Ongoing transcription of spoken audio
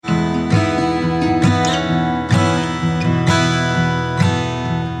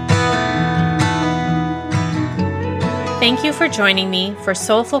Thank you for joining me for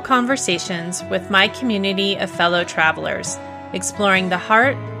soulful conversations with my community of fellow travelers, exploring the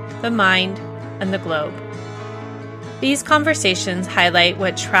heart, the mind, and the globe. These conversations highlight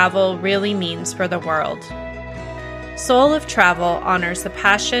what travel really means for the world. Soul of Travel honors the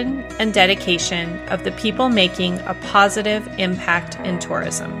passion and dedication of the people making a positive impact in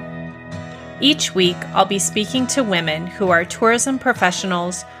tourism. Each week, I'll be speaking to women who are tourism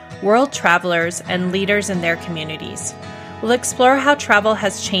professionals, world travelers, and leaders in their communities. We'll explore how travel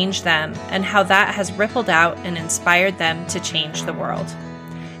has changed them and how that has rippled out and inspired them to change the world.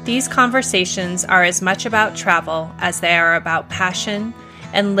 These conversations are as much about travel as they are about passion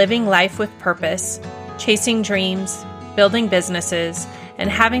and living life with purpose, chasing dreams, building businesses,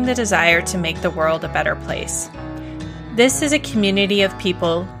 and having the desire to make the world a better place. This is a community of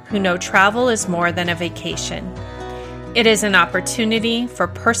people who know travel is more than a vacation. It is an opportunity for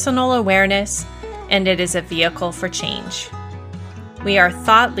personal awareness, and it is a vehicle for change. We are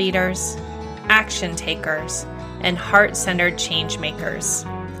thought leaders, action takers, and heart-centered change makers.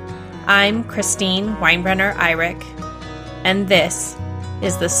 I'm Christine Weinbrenner-Eyrich, and this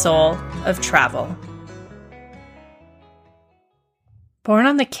is the Soul of Travel. Born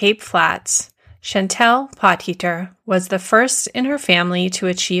on the Cape Flats, Chantal Potgieter was the first in her family to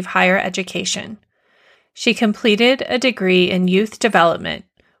achieve higher education. She completed a degree in youth development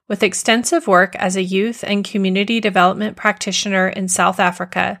with extensive work as a youth and community development practitioner in South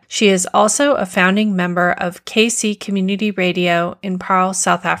Africa. She is also a founding member of KC Community Radio in Paarl,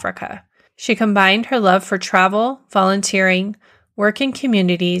 South Africa. She combined her love for travel, volunteering, work in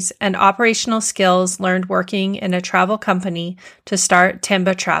communities, and operational skills learned working in a travel company to start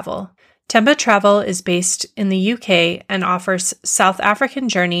Temba Travel. Temba Travel is based in the UK and offers South African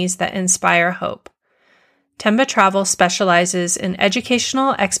journeys that inspire hope. Temba Travel specializes in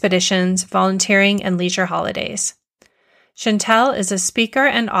educational expeditions, volunteering, and leisure holidays. Chantal is a speaker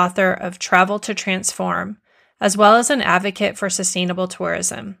and author of Travel to Transform, as well as an advocate for sustainable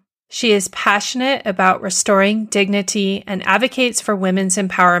tourism. She is passionate about restoring dignity and advocates for women's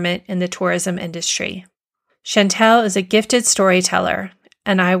empowerment in the tourism industry. Chantal is a gifted storyteller,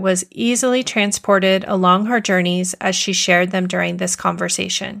 and I was easily transported along her journeys as she shared them during this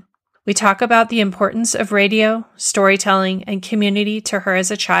conversation. We talk about the importance of radio, storytelling, and community to her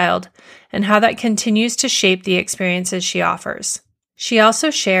as a child, and how that continues to shape the experiences she offers. She also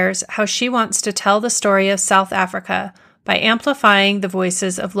shares how she wants to tell the story of South Africa by amplifying the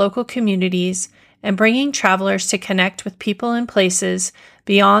voices of local communities and bringing travelers to connect with people and places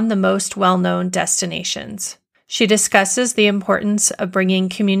beyond the most well-known destinations. She discusses the importance of bringing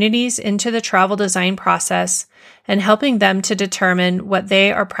communities into the travel design process and helping them to determine what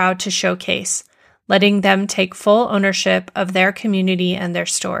they are proud to showcase, letting them take full ownership of their community and their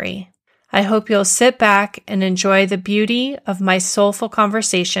story. I hope you'll sit back and enjoy the beauty of my soulful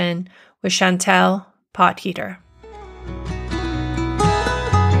conversation with Chantal Potgieter.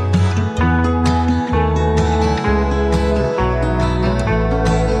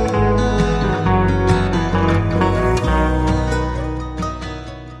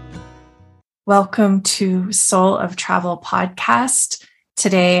 Welcome to Soul of Travel podcast.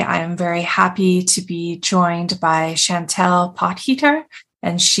 Today, I am very happy to be joined by Chantal Potgieter,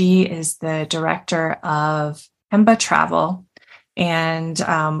 and she is the director of Temba Travel. And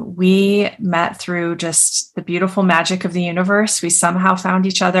we met through just the beautiful magic of the universe. We somehow found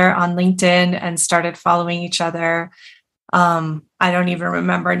each other on LinkedIn and started following each other. I don't even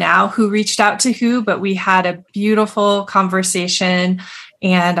remember now who reached out to who, but we had a beautiful conversation.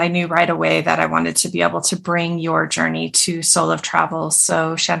 And I knew right away that I wanted to be able to bring your journey to Soul of Travel.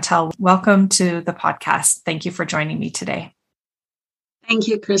 So Chantal, welcome to the podcast. Thank you for joining me today. Thank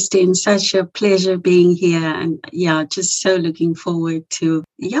you, Christine. Such a pleasure being here. And just so looking forward to,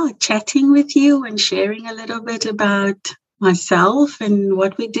 chatting with you and sharing a little bit about myself and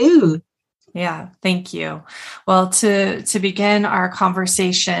what we do. Yeah, thank you. Well, to begin our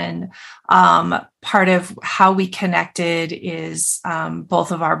conversation, part of how we connected is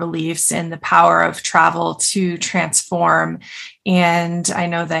both of our beliefs in the power of travel to transform. And I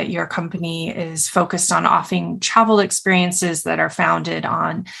know that your company is focused on offering travel experiences that are founded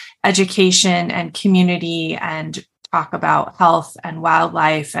on education and community and talk about health and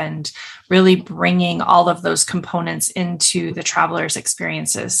wildlife and really bringing all of those components into the traveler's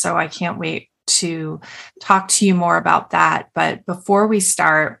experiences. So I can't wait to talk to you more about that. But before we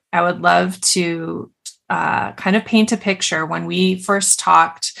start, I would love to kind of paint a picture. When we first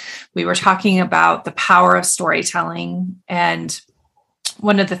talked, we were talking about the power of storytelling. And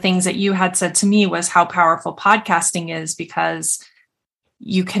one of the things that you had said to me was how powerful podcasting is, because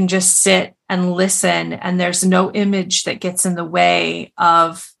you can just sit and listen, and there's no image that gets in the way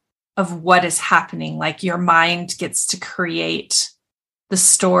of what is happening. Like your mind gets to create the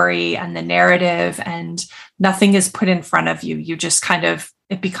story and the narrative, and nothing is put in front of you. You just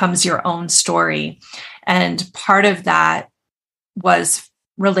it becomes your own story. And part of that was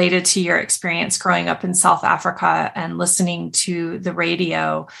related to your experience growing up in South Africa and listening to the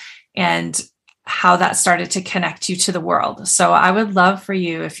radio and how that started to connect you to the world. So I would love for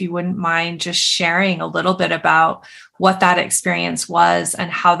you, if you wouldn't mind, just sharing a little bit about what that experience was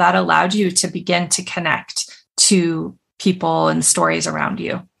and how that allowed you to begin to connect to people and stories around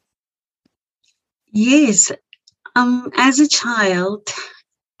you. Yes. As a child,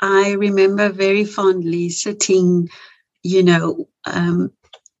 I remember very fondly sitting,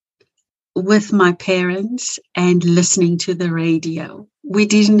 with my parents and listening to the radio. We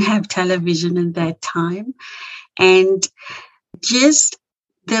didn't have television at that time. And just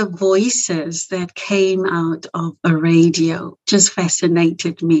the voices that came out of a radio just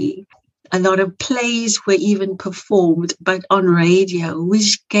fascinated me. A lot of plays were even performed, but on radio,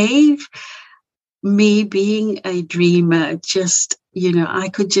 which gave me, being a dreamer, just, I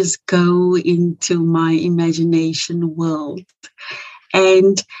could just go into my imagination world.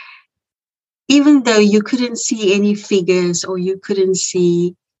 And even though you couldn't see any figures or you couldn't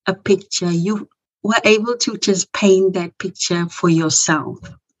see a picture, you were able to just paint that picture for yourself.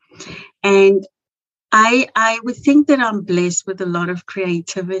 And I would think that I'm blessed with a lot of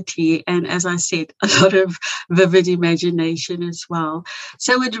creativity and, as I said, a lot of vivid imagination as well.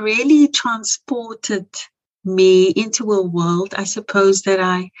 So it really transported me into a world, I suppose, that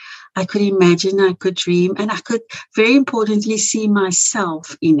I could imagine, I could dream, and I could, very importantly, see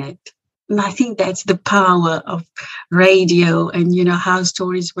myself in it. And I think that's the power of radio and, how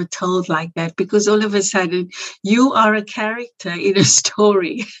stories were told like that, because all of a sudden you are a character in a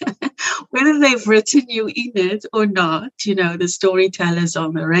story, whether they've written you in it or not, the storytellers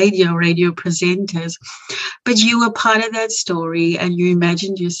on the radio presenters, but you were part of that story and you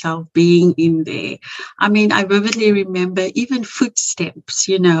imagined yourself being in there. I mean, I vividly remember even footsteps,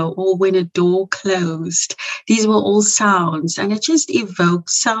 or when a door closed. These were all sounds, and it just evoked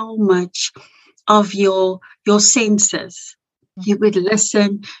so much of your senses. You would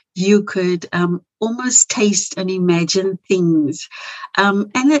listen, you could almost taste and imagine things.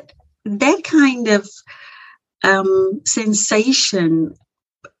 And that kind of sensation,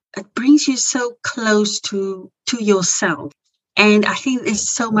 it brings you so close to yourself. And I think there's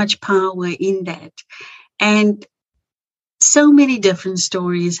so much power in that. And so many different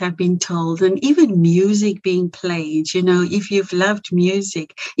stories have been told, and even music being played. If you've loved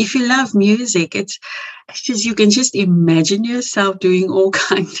music, if you love music, it's just, you can just imagine yourself doing all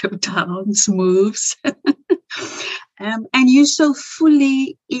kinds of dance moves. And you're so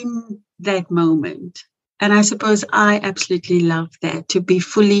fully in that moment. And I suppose I absolutely love that, to be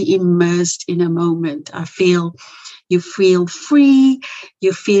fully immersed in a moment. You feel free,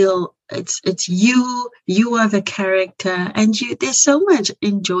 you feel it's you are the character, and there's so much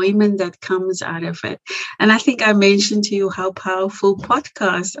enjoyment that comes out of it. And I think I mentioned to you how powerful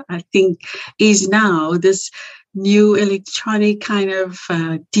podcast, I think, is now, this new electronic kind of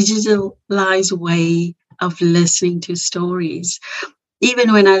digitalized way of listening to stories.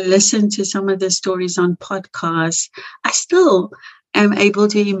 Even when I listen to some of the stories on podcasts, I still am able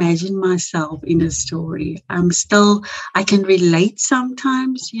to imagine myself in a story. I can relate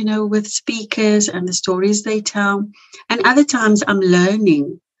sometimes, with speakers and the stories they tell. And other times I'm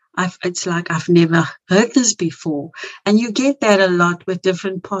learning. It's like I've never heard this before. And you get that a lot with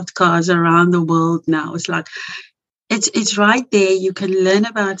different podcasts around the world now. It's like, it's right there. You can learn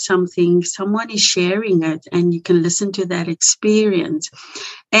about something. Someone is sharing it, and you can listen to that experience.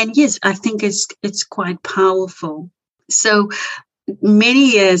 And yes, I think it's quite powerful. So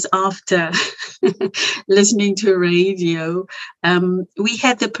many years after listening to radio, we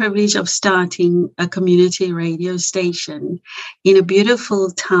had the privilege of starting a community radio station in a beautiful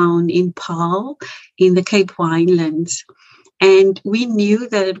town in Paarl in the Cape Winelands. And we knew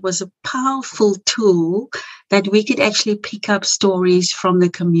that it was a powerful tool that we could actually pick up stories from the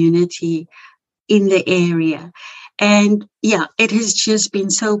community in the area. And yeah, it has just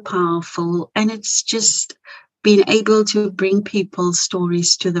been so powerful. And it's just been able to bring people's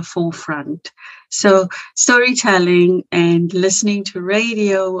stories to the forefront. So storytelling and listening to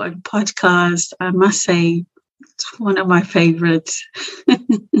radio and podcasts, I must say, it's one of my favorites.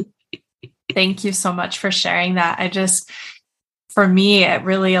 Thank you so much for sharing that. For me, it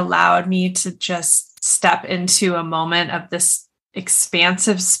really allowed me to just step into a moment of this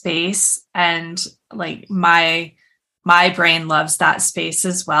expansive space, and like my my brain loves that space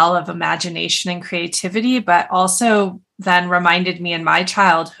as well of imagination and creativity, but also then reminded me in my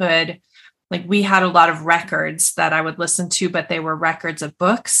childhood, like we had a lot of records that I would listen to, but they were records of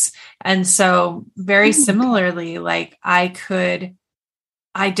books. And so very similarly, like I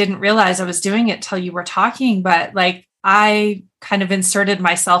didn't realize I was doing it till you were talking, but like I kind of inserted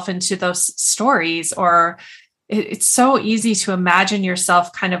myself into those stories, or it's so easy to imagine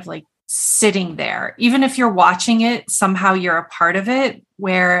yourself kind of like sitting there. Even if you're watching it, somehow you're a part of it.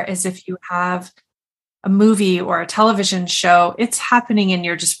 Whereas if you have a movie or a television show, it's happening and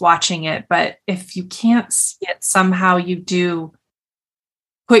you're just watching it. But if you can't see it, somehow you do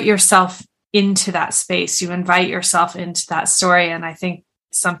put yourself into that space. You invite yourself into that story. And I think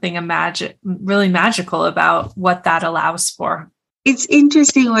something really magical about what that allows for. It's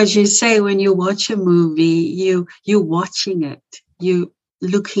interesting what you say. When you watch a movie, you're watching it, you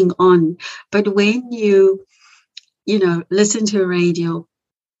looking on. But when you listen to a radio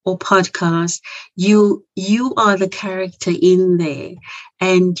or podcast, you are the character in there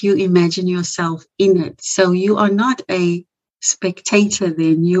and you imagine yourself in it. So you are not a spectator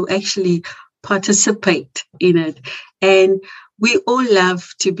then, you actually participate in it. And we all love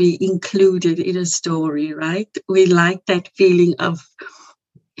to be included in a story, right? We like that feeling of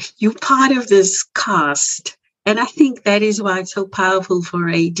you're part of this cast. And I think that is why it's so powerful for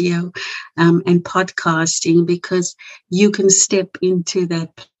radio and podcasting, because you can step into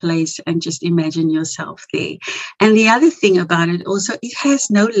that place and just imagine yourself there. And the other thing about it also, it has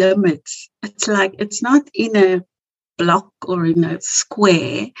no limits. It's like, it's not in a block or in a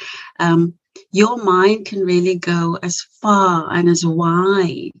square. Your mind can really go as far and as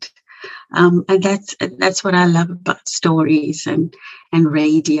wide. And that's what I love about stories and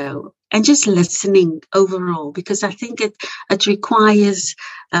radio and just listening overall, because I think it requires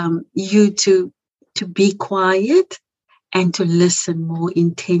you to be quiet and to listen more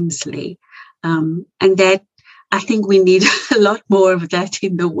intensely. And that, I think we need a lot more of that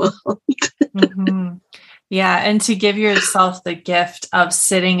in the world. Mm-hmm. Yeah. And to give yourself the gift of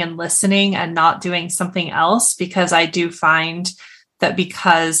sitting and listening and not doing something else, because I do find that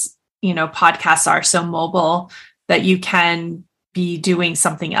because, podcasts are so mobile that you can be doing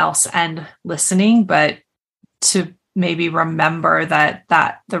something else and listening, but to maybe remember that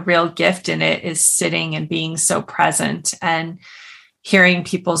the real gift in it is sitting and being so present and hearing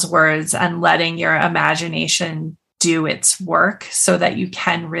people's words and letting your imagination do its work so that you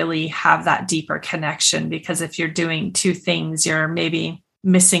can really have that deeper connection. Because if you're doing two things, you're maybe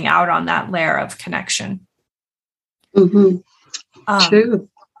missing out on that layer of connection. Mm-hmm. True.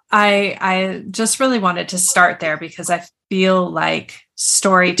 I just really wanted to start there because I feel like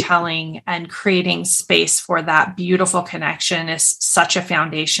storytelling and creating space for that beautiful connection is such a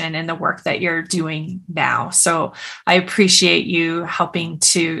foundation in the work that you're doing now. So I appreciate you helping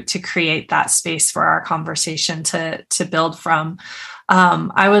to create that space for our conversation to build from.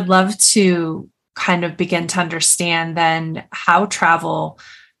 I would love to kind of begin to understand then how travel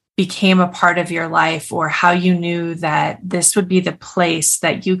became a part of your life, or how you knew that this would be the place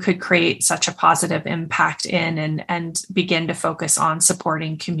that you could create such a positive impact in and begin to focus on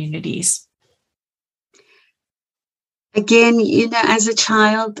supporting communities. Again, as a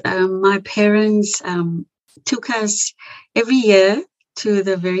child, my parents took us every year to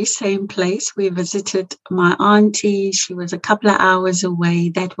the very same place. We visited my auntie. She was a couple of hours away.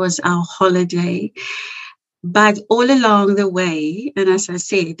 That was our holiday. But all along the way, and as I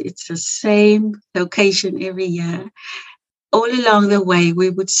said, it's the same location every year. All along the way,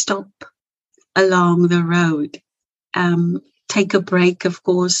 we would stop along the road, take a break, of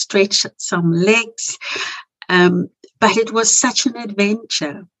course, stretch some legs. But it was such an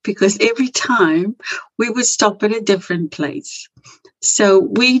adventure because every time we would stop at a different place. So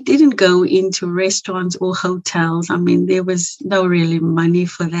we didn't go into restaurants or hotels. I mean, there was no really money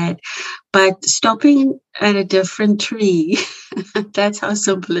for that. But stopping at a different tree, that's how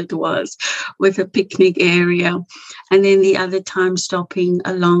simple it was, with a picnic area. And then the other time stopping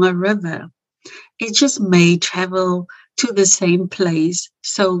along a river. It just made travel to the same place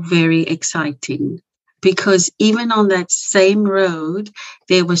so very exciting. Because even on that same road,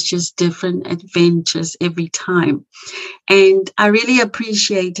 there was just different adventures every time. And I really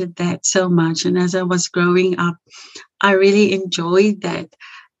appreciated that so much. And as I was growing up, I really enjoyed that,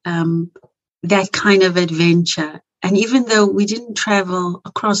 that kind of adventure. And even though we didn't travel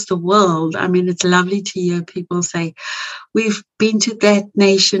across the world, I mean, it's lovely to hear people say, we've been to that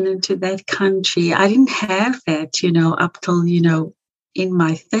nation and to that country. I didn't have that, up till, in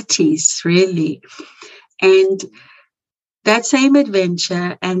my 30s, really. And that same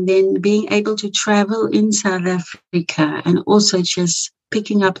adventure, and then being able to travel in South Africa, and also just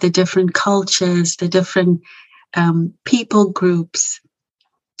picking up the different cultures, the different people groups,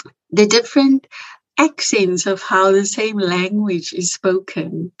 the different accents of how the same language is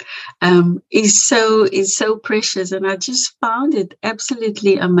spoken, is so precious. And I just found it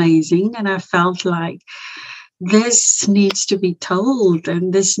absolutely amazing. And I felt like this needs to be told,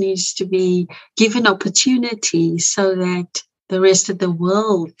 and this needs to be given opportunity so that the rest of the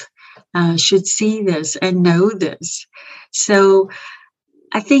world should see this and know this. So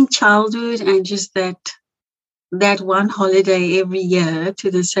I think childhood and just that one holiday every year to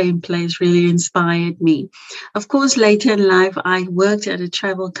the same place really inspired me. Of course, later in life, I worked at a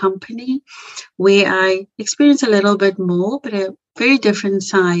travel company where I experienced a little bit more, but a very different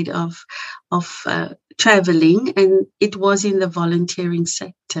side of traveling, and it was in the volunteering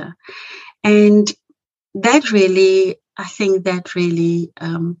sector. And that really, I think that really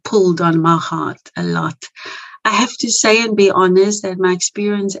pulled on my heart a lot. I have to say and be honest that my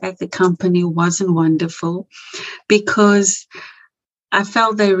experience at the company wasn't wonderful, because I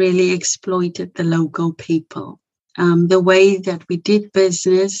felt they really exploited the local people. The way that we did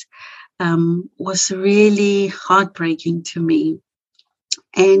business was really heartbreaking to me.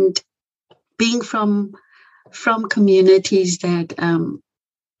 And being from communities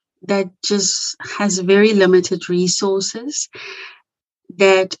that just has very limited resources,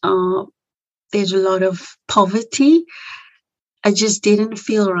 that there's a lot of poverty, it just didn't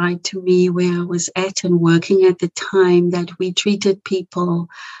feel right to me where I was at and working at the time, that we treated people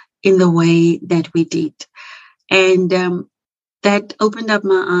in the way that we did. And that opened up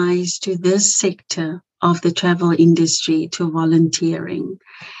my eyes to this sector of the travel industry, to volunteering.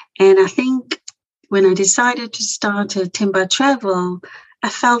 And I think when I decided to start a Timber Travel, I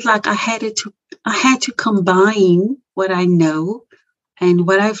felt like I had to combine what I know and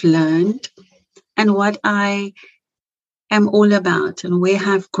what I've learned and what I am all about and where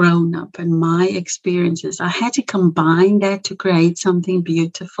I've grown up and my experiences. I had to combine that to create something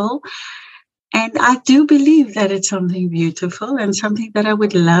beautiful. And I do believe that it's something beautiful and something that I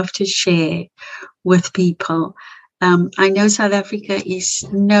would love to share with people. I know South Africa is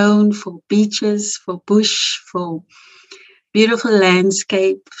known for beaches, for bush, for beautiful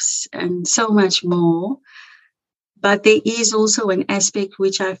landscapes, and so much more. But there is also an aspect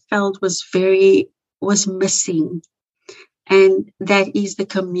which I felt was missing, and that is the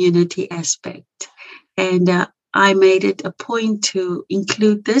community aspect. And I made it a point to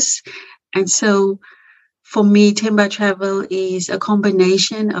include this. And so for me, Timber Travel is a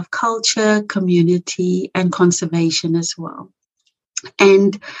combination of culture, community, and conservation as well.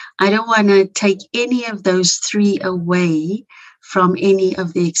 And I don't want to take any of those three away from any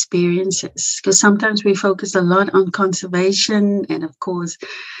of the experiences, because sometimes we focus a lot on conservation, and of course,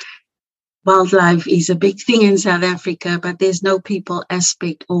 wildlife is a big thing in South Africa, but there's no people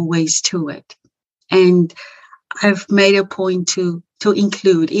aspect always to it. And I've made a point to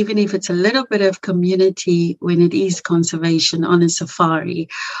include, even if it's a little bit of community when it is conservation on a safari,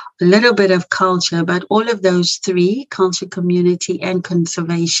 a little bit of culture, but all of those three, culture, community, and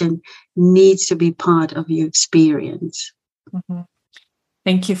conservation, needs to be part of your experience. Mm-hmm.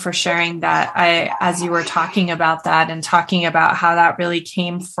 Thank you for sharing that. As you were talking about that and talking about how that really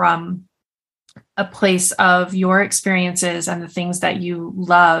came from a place of your experiences and the things that you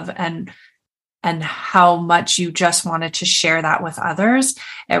love, and how much you just wanted to share that with others.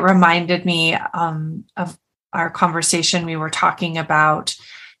 It reminded me of our conversation. We were talking about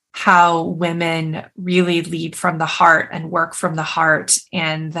how women really lead from the heart and work from the heart,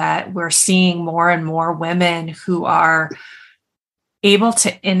 and that we're seeing more and more women who are able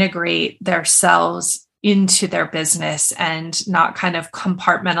to integrate themselves into their business and not kind of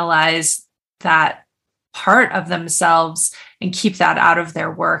compartmentalize that part of themselves and keep that out of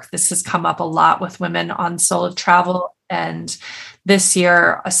their work. This has come up a lot with women on Soul of Travel, and this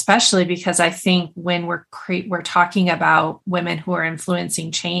year especially, because I think when we're talking about women who are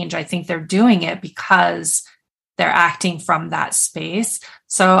influencing change, I think they're doing it because they're acting from that space.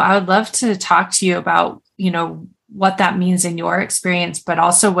 So I would love to talk to you about, what that means in your experience, but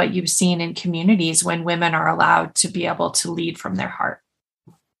also what you've seen in communities when women are allowed to be able to lead from their heart.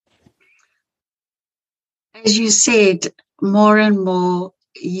 As you said, more and more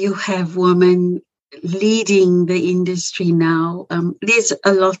you have women leading the industry now. There's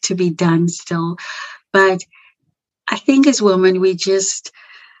a lot to be done still, but I think as women, we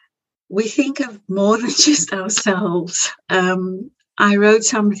think of more than just ourselves. I wrote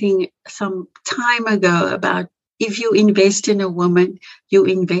something some time ago about, if you invest in a woman, you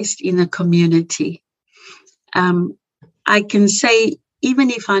invest in a community. I can say, even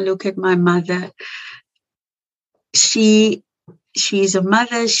if I look at my mother, she's a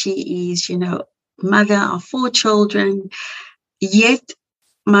mother. She is, mother of 4 children. Yet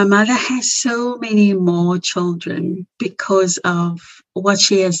my mother has so many more children because of what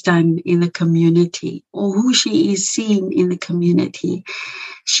she has done in the community or who she is seen in the community.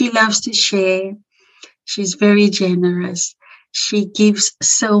 She loves to share. She's very generous. She gives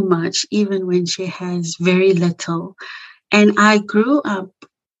so much, even when she has very little. And I grew up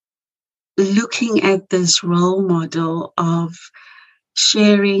looking at this role model of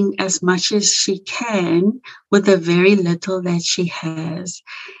sharing as much as she can with the very little that she has.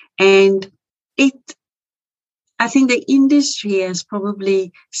 And I think the industry has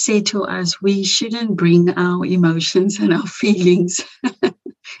probably said to us, we shouldn't bring our emotions and our feelings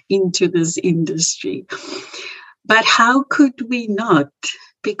into this industry. But how could we not?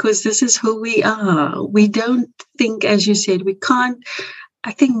 Because this is who we are. We don't think, as you said, we can't.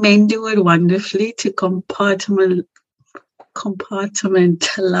 I think men do it wonderfully to compartmentalize,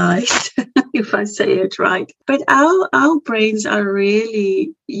 if I say it right. But our brains are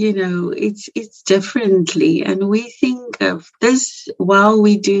really, it's differently. And we think of this while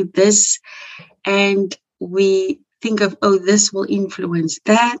we do this, and we think of, this will influence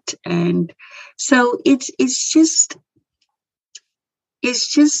that. And so it's just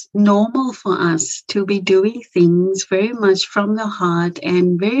normal for us to be doing things very much from the heart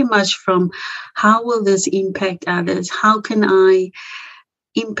and very much from how will this impact others? How can I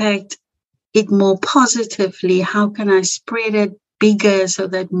impact it more positively? How can I spread it bigger so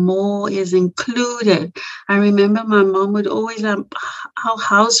that more is included? I remember my mom would always, our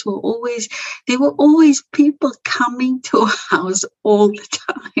house there were always people coming to our house all the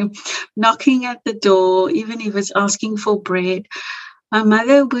time, knocking at the door, even if it's asking for bread. My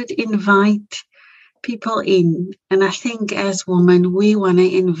mother would invite people in. And I think as women, we want to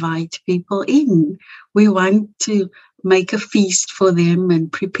invite people in. We want to make a feast for them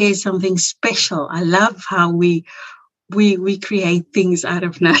and prepare something special. I love how we create things out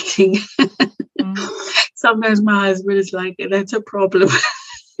of nothing. Sometimes my husband is like, that's a problem.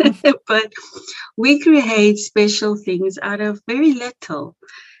 But we create special things out of very little.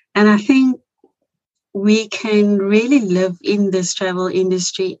 And I think we can really live in this travel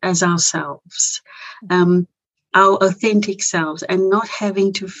industry as ourselves, our authentic selves, and not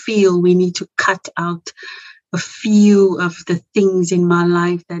having to feel we need to cut out a few of the things in my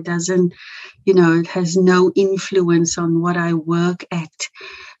life that doesn't, it has no influence on what I work at.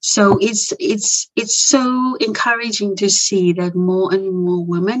 So it's so encouraging to see that more and more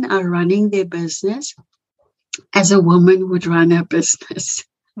women are running their business as a woman would run a business,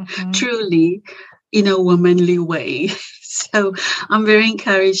 truly, in a womanly way. So I'm very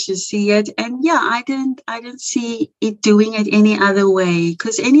encouraged to see it. And I don't see it doing it any other way,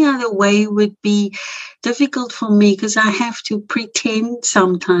 because any other way would be difficult for me, because I have to pretend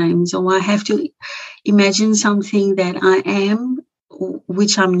sometimes, or I have to imagine something that I am,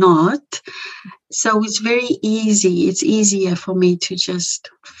 which I'm not. So it's very easy. It's easier for me to just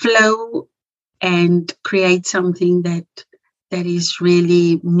flow and create something that is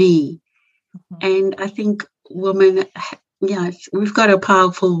really me. And I think women, we've got a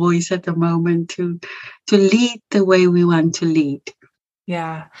powerful voice at the moment to lead the way we want to lead.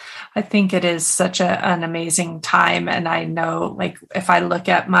 Yeah, I think it is such an amazing time. And I know, like, if I look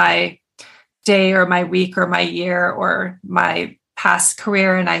at my day or my week or my year or my past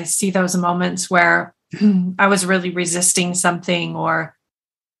career, and I see those moments where I was really resisting something or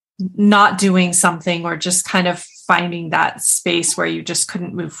not doing something, or just kind of finding that space where you just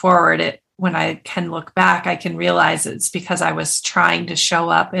couldn't move forward, when I can look back, I can realize it's because I was trying to show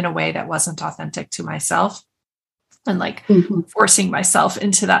up in a way that wasn't authentic to myself, and forcing myself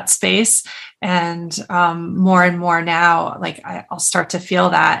into that space. And more and more now, like I'll start to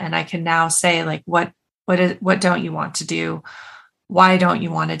feel that, and I can now say, like, what don't you want to do? Why don't you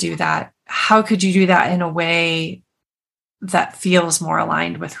want to do that? How could you do that in a way that feels more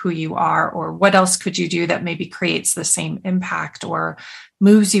aligned with who you are? Or what else could you do that maybe creates the same impact or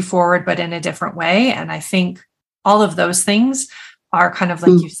moves you forward, but in a different way? And I think all of those things are kind of,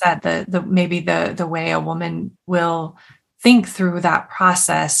 like you said, the way a woman will think through that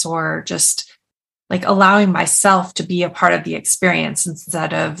process, or just like allowing myself to be a part of the experience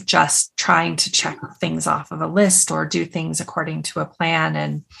instead of just trying to check things off of a list or do things according to a plan.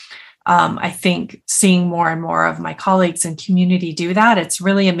 And I think seeing more and more of my colleagues and community do that, it's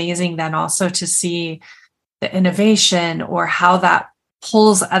really amazing then also to see the innovation or how that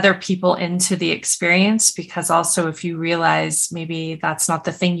pulls other people into the experience. Because also, if you realize maybe that's not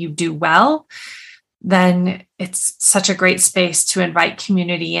the thing you do well, then it's such a great space to invite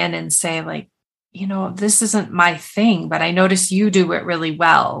community in and say, like, this isn't my thing, but I notice you do it really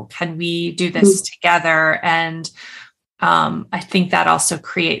well. Can we do this together? And I think that also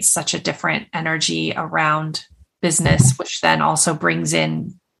creates such a different energy around business, which then also brings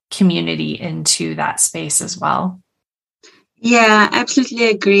in community into that space as well. Yeah, absolutely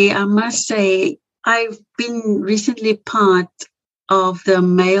agree. I must say, I've been recently part of the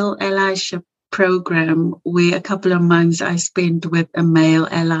male allyship program where a couple of months I spent with a male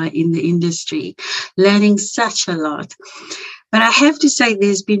ally in the industry, learning such a lot. But I have to say,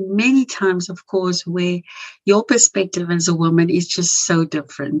 there's been many times, of course, where your perspective as a woman is just so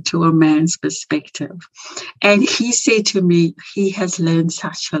different to a man's perspective. And he said to me, he has learned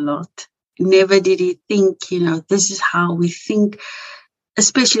such a lot. Never did he think, this is how we think,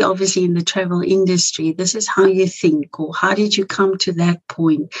 especially obviously in the travel industry. This is how you think, or how did you come to that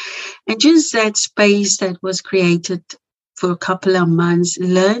point? And just that space that was created for a couple of months,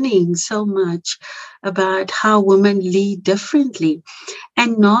 learning so much about how women lead differently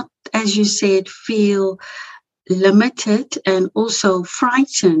and not, as you said, feel limited and also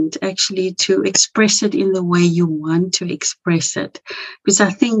frightened actually to express it in the way you want to express it. Because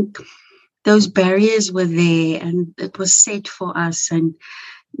I think those barriers were there and it was set for us. And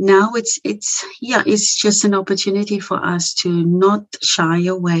now it's just an opportunity for us to not shy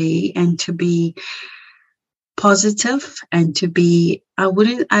away and to be positive and to be, I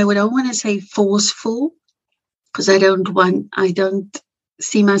don't want to say forceful, because I don't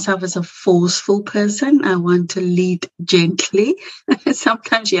see myself as a forceful person. I want to lead gently.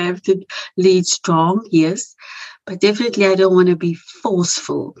 Sometimes you have to lead strong, yes, but definitely I don't want to be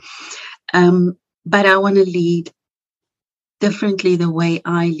forceful. But I want to lead differently the way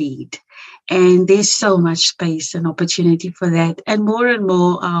I lead. And there's so much space and opportunity for that. And more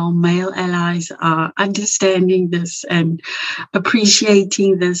our male allies are understanding this and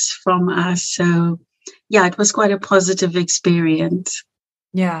appreciating this from us. So, yeah, it was quite a positive experience.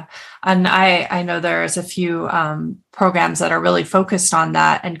 Yeah. And I know there's a few programs that are really focused on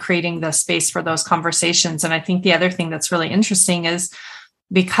that and creating the space for those conversations. And I think the other thing that's really interesting is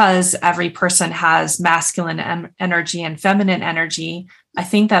because every person has masculine energy and feminine energy, I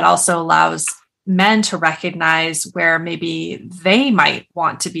think that also allows men to recognize where maybe they might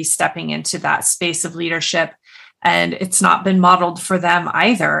want to be stepping into that space of leadership. And it's not been modeled for them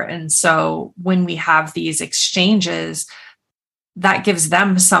either. And so when we have these exchanges, that gives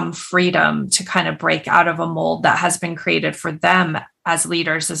them some freedom to kind of break out of a mold that has been created for them as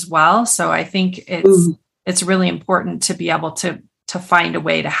leaders as well. So I think it's really important to be able to find a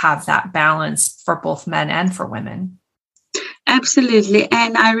way to have that balance for both men and for women. Absolutely.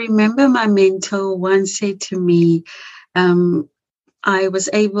 And I remember my mentor once said to me, I was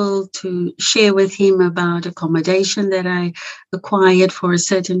able to share with him about accommodation that I acquired for a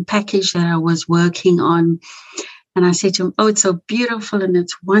certain package that I was working on. And I said to him, it's so beautiful and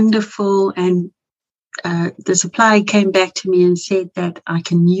it's wonderful. And the supplier came back to me and said that I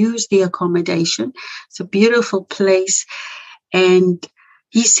can use the accommodation. It's a beautiful place. And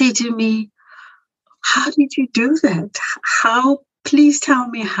he said to me, how did you do that? Please tell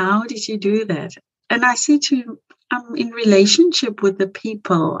me, how did you do that? And I said to him, I'm in relationship with the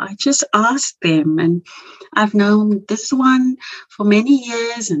people. I just asked them, and I've known this one for many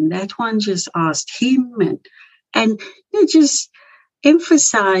years, and that one just asked him, and just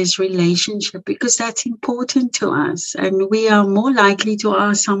emphasize relationship because that's important to us. And we are more likely to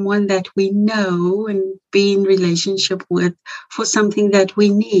ask someone that we know and be in relationship with for something that we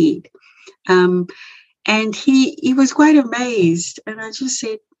need. And he was quite amazed. And I just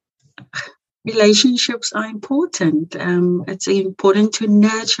said, relationships are important. It's important to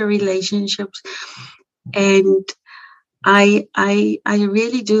nurture relationships. And I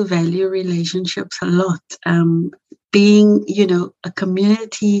really do value relationships a lot. Being, a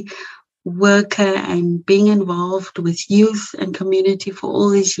community worker and being involved with youth and community for all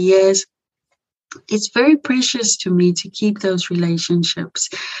these years, it's very precious to me to keep those relationships.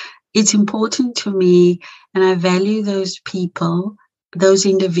 It's important to me, and I value those people, those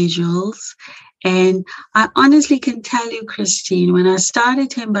individuals. And I honestly can tell you, Christine, when I started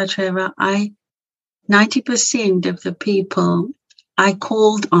Temba Travel, 90% of the people I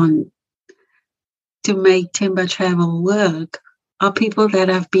called on to make Temba Travel work are people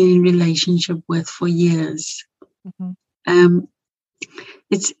that I've been in relationship with for years. Mm-hmm.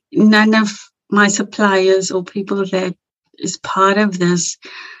 It's none of my suppliers or people that is part of this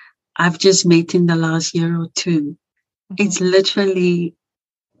I've just met in the last year or two. Mm-hmm. It's literally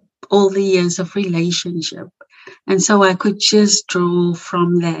all the years of relationship. And so I could just draw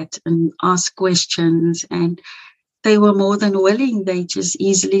from that and ask questions, and they were more than willing. They just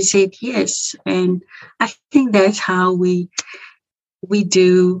easily said yes. And I think that's how we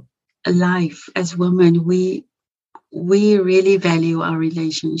do life as women. We really value our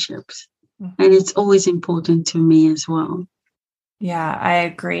relationships. And it's always important to me as well. Yeah, I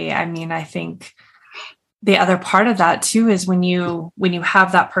agree. I mean, I think the other part of that too is when you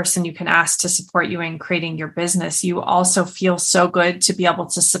have that person you can ask to support you in creating your business, you also feel so good to be able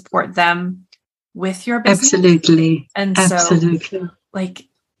to support them with your business. Absolutely. And absolutely. So like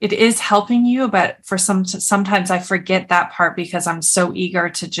it is helping you, but sometimes I forget that part because I'm so eager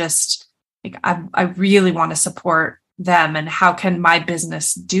to just like, I really want to support them. And how can my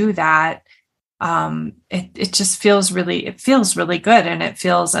business do that? It just feels really good, and it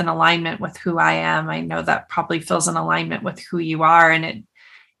feels in alignment with who I am. I know that probably feels in alignment with who you are, and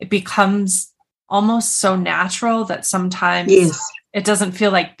it becomes almost so natural that sometimes it doesn't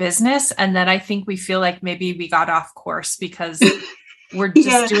feel like business. And then I think we feel like maybe we got off course because we're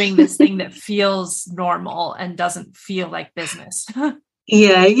just doing this thing that feels normal and doesn't feel like business.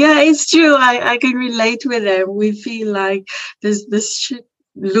 Yeah, it's true. I can relate with them. We feel like this should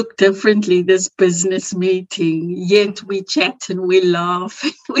look differently, this business meeting, yet we chat and we laugh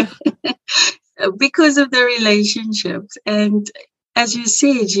because of the relationships. And as you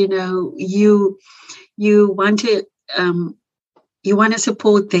said, you want to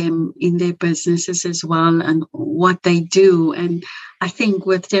support them in their businesses as well and what they do. And I think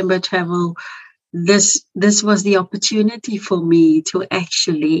with Timber Travel, this was the opportunity for me to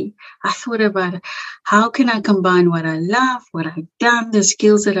actually, I thought about how can I combine what I love, what I've done, the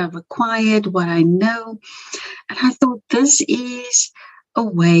skills that I've acquired, what I know. And I thought this is a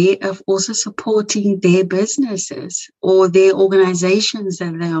way of also supporting their businesses or their organizations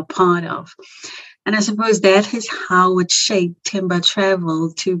that they are part of. And I suppose that is how it shaped Timber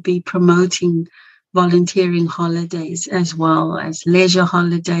Travel to be promoting volunteering holidays as well as leisure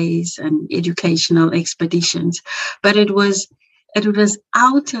holidays and educational expeditions. But it was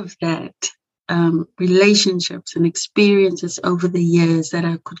out of that relationships and experiences over the years that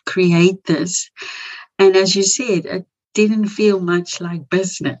I could create this. And as you said, it didn't feel much like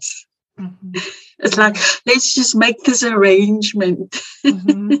business. Mm-hmm. It's like, let's just make this arrangement.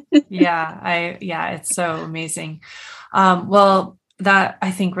 Mm-hmm. It's so amazing. Well, that I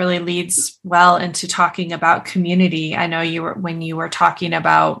think really leads well into talking about community. I know when you were talking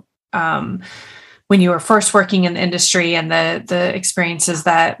about when you were first working in the industry and the experiences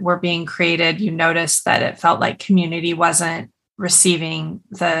that were being created, you noticed that it felt like community wasn't receiving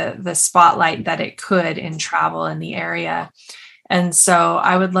the spotlight that it could in travel in the area. And so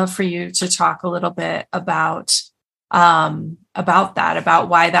I would love for you to talk a little bit about that, about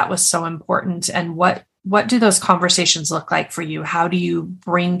why that was so important, and what do those conversations look like for you? How do you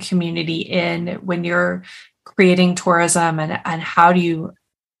bring community in when you're creating tourism, and how do you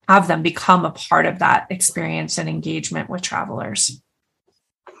have them become a part of that experience and engagement with travelers?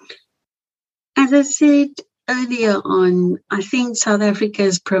 As I said earlier on, I think South Africa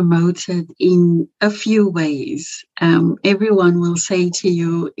is promoted in a few ways. Everyone will say to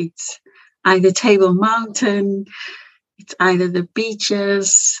you, it's either Table Mountain, it's either the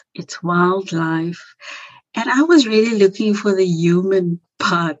beaches, it's wildlife. And I was really looking for the human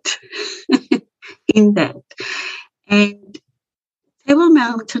part in that. And Table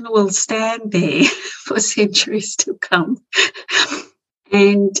Mountain will stand there for centuries to come.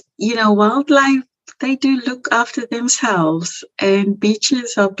 And, wildlife, they do look after themselves, and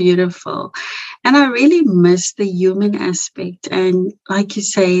beaches are beautiful. And I really miss the human aspect and, like you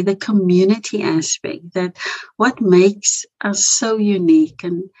say, the community aspect, that what makes us so unique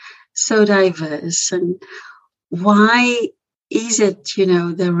and so diverse. And why is it,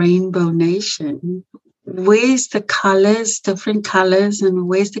 the Rainbow Nation? Where's the colors, different colors, and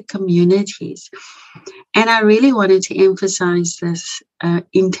where's the communities? And I really wanted to emphasize this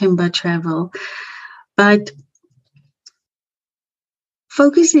in Timber Travel. But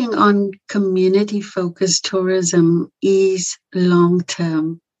focusing on community-focused tourism is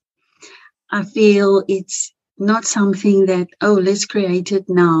long-term. I feel it's not something that, let's create it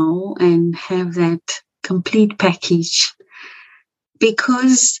now and have that complete package.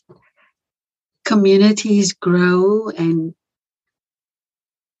 Because communities grow and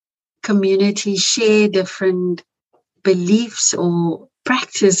communities share different beliefs or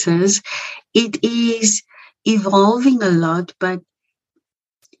practices, it is evolving a lot, and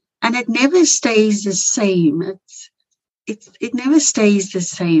it never stays the same. It never stays the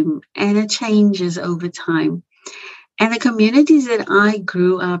same, and it changes over time. And the communities that I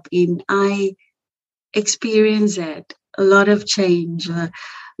grew up in, I experienced that. A lot of change, a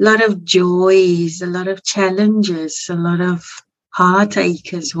lot of joys, a lot of challenges, a lot of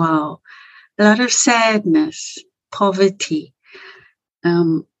heartache as well, a lot of sadness, poverty,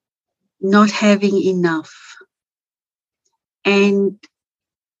 not having enough. And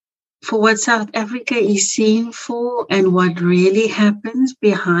for what South Africa is seen for and what really happens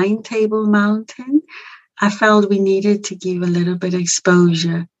behind Table Mountain, I felt we needed to give a little bit of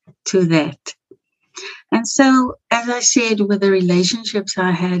exposure to that. And so, as I said, with the relationships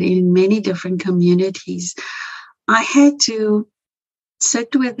I had in many different communities, I had to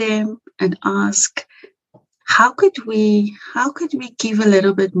sit with them and ask, how could we give a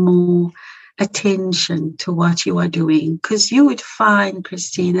little bit more attention to what you are doing? Because you would find,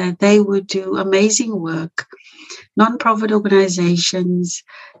 Christine, that they would do amazing work. Non-profit organizations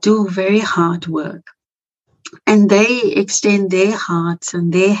do very hard work, and they extend their hearts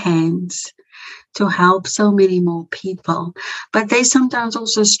and their hands to help so many more people. But they sometimes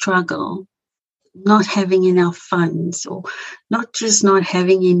also struggle not having enough funds, or not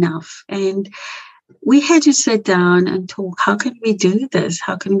having enough. And we had to sit down and talk, how can we do this?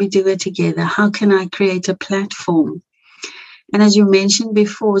 How can we do it together? How can I create a platform? And as you mentioned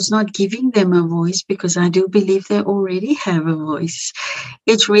before, it's not giving them a voice, because I do believe they already have a voice.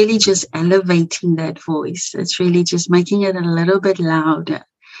 It's really just elevating that voice. It's really just making it a little bit louder.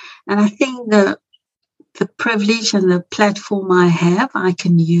 And I think the privilege and the platform I have, I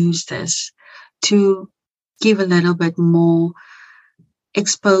can use this to give a little bit more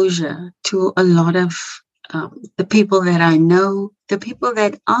exposure to a lot of the people that I know, the people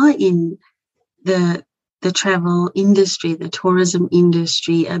that are in the travel industry, the tourism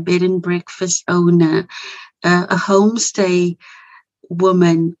industry, a bed and breakfast owner, a homestay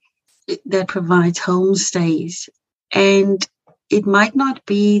woman that provides homestays. And it might not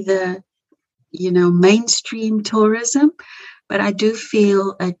be the, mainstream tourism, but I do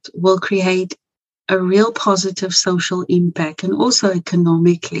feel it will create a real positive social impact, and also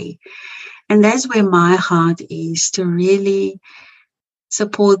economically. And that's where my heart is, to really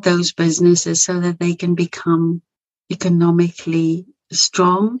support those businesses so that they can become economically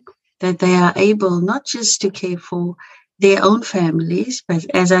strong, that they are able not just to care for their own families, but,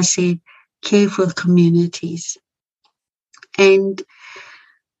 as I said, care for communities. And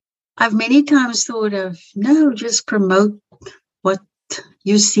I've many times thought of, no, just promote what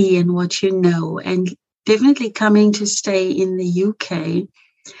you see and what you know. And definitely coming to stay in the UK,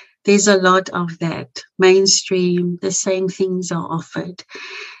 there's a lot of that. Mainstream, the same things are offered.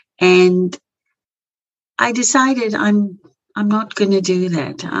 And I decided I'm not going to do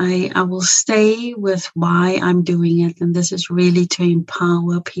that. I will stay with why I'm doing it. And this is really to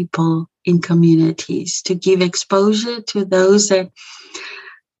empower people in communities, to give exposure to those that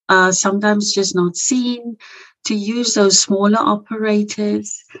are sometimes just not seen, to use those smaller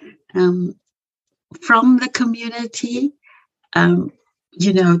operators from the community,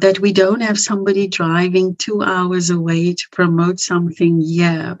 that we don't have somebody driving 2 hours away to promote something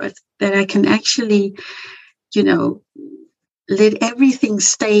here, but that I can actually, let everything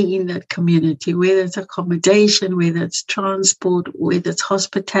stay in that community, whether it's accommodation, whether it's transport, whether it's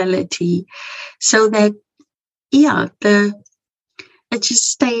hospitality, so that, it just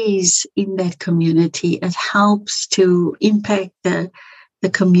stays in that community. It helps to impact the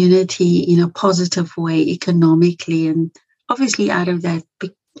community in a positive way economically, and obviously out of that,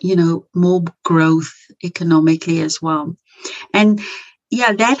 more growth economically as well. And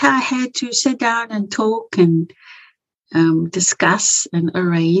that I had to sit down and talk and discuss and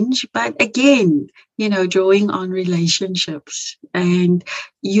arrange. But again, drawing on relationships. And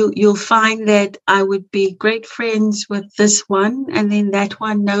you'll find that I would be great friends with this one, and then that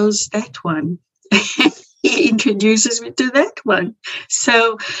one knows that one. He introduces me to that one.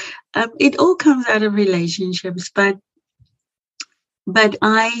 So it all comes out of relationships. But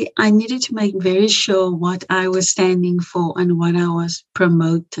I needed to make very sure what I was standing for and what I was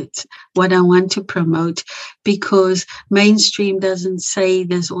what I want to promote, because mainstream doesn't say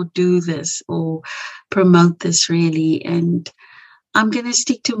this or do this or promote this really. And I'm going to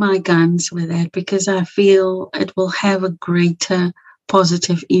stick to my guns with that, because I feel it will have a greater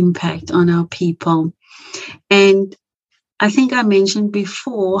positive impact on our people. And I think I mentioned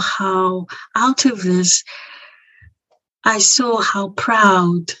before how out of this, I saw how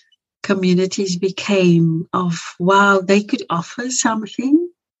proud communities became of, wow, they could offer something,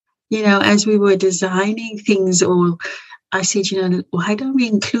 as we were designing things. Or I said, why don't we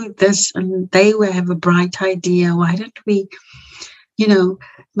include this? And they will have a bright idea. Why don't we,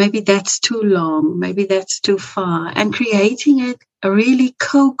 maybe that's too long, maybe that's too far, and creating it, really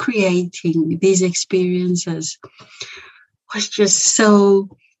co-creating these experiences was just so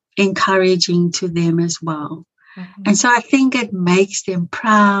encouraging to them as well. Mm-hmm. And so I think it makes them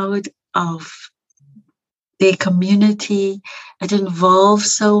proud of their community. It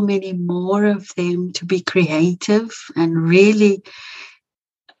involves so many more of them to be creative and really,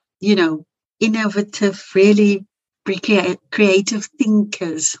 innovative, really creative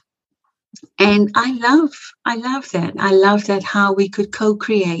thinkers. And I love that. I love that how we could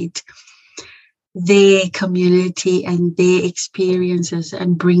co-create their community and their experiences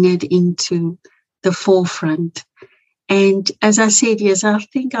and bring it into the forefront. And as I said, yes, I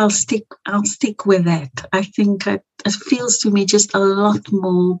think I'll stick with that. I think it feels to me just a lot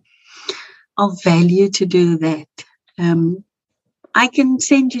more of value to do that. I can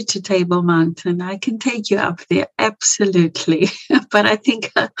send you to Table Mountain. I can take you up there, absolutely. But I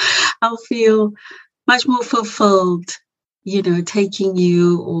think I'll feel much more fulfilled, taking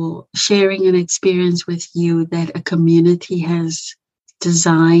you or sharing an experience with you that a community has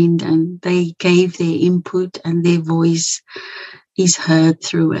designed and they gave their input and their voice is heard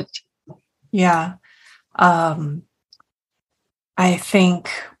through it. Yeah. I think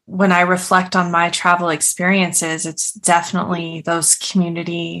when I reflect on my travel experiences, it's definitely those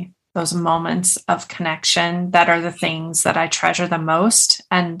moments of connection that are the things that I treasure the most.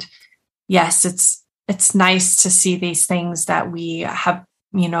 And yes, it's nice to see these things that we have,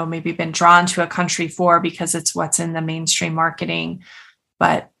 maybe been drawn to a country for because it's what's in the mainstream marketing.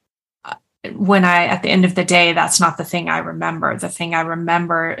 But at the end of the day, that's not the thing I remember. The thing I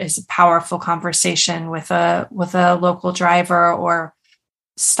remember is a powerful conversation with a local driver, or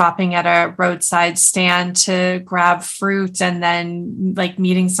stopping at a roadside stand to grab fruit, and then like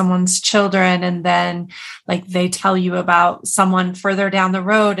meeting someone's children, and then like they tell you about someone further down the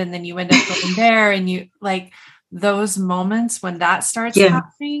road, and then you end up going there, and you like those moments when that starts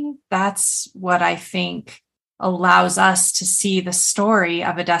happening. That's what I think allows us to see the story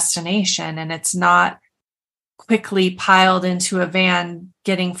of a destination, and it's not quickly piled into a van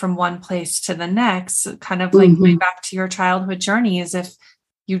getting from one place to the next, kind of like way back to your childhood journey, as if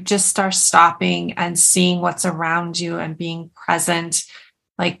you just start stopping and seeing what's around you and being present.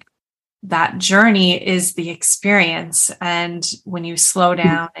 Like that journey is the experience. And when you slow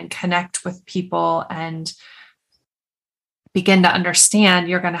down and connect with people and begin to understand,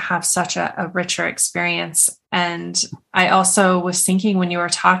 you're going to have such a richer experience. And I also was thinking when you were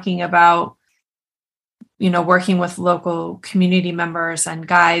talking about, working with local community members and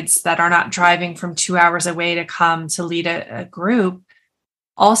guides that are not driving from 2 hours away to come to lead a group.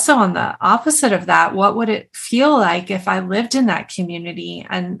 Also, on the opposite of that, what would it feel like if I lived in that community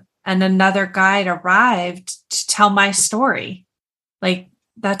and another guide arrived to tell my story? Like,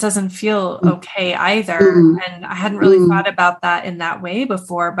 that doesn't feel okay either. And I hadn't really thought about that in that way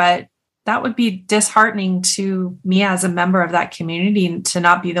before, but that would be disheartening to me as a member of that community to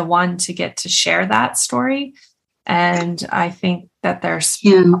not be the one to get to share that story. And I think that there's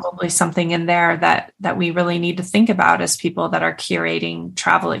probably something in there that we really need to think about as people that are curating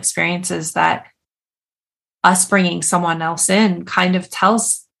travel experiences, that us bringing someone else in kind of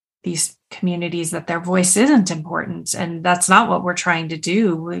tells these communities that their voice isn't important. And that's not what we're trying to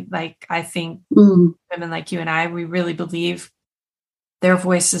do. I think women like you and I, we really believe their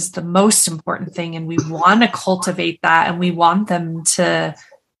voice is the most important thing. And we want to cultivate that, and we want them to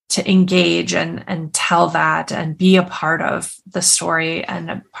engage and tell that and be a part of the story and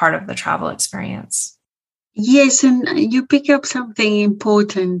a part of the travel experience. Yes, and you pick up something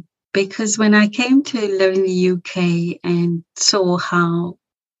important, because when I came to live in the UK and saw how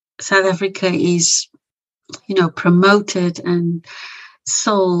South Africa is, promoted and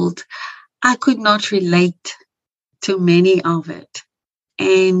sold, I could not relate to many of it.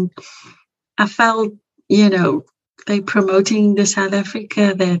 And I felt, they're promoting the South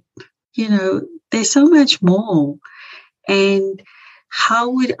Africa that, there's so much more. And how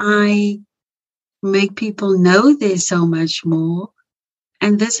would I make people know there's so much more?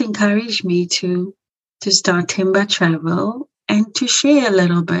 And this encouraged me to start Timber Travel and to share a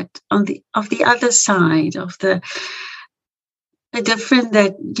little bit of the other side of the different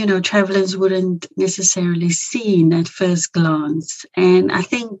that, travelers wouldn't necessarily see at first glance. And I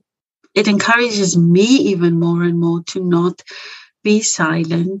think it encourages me even more and more to not be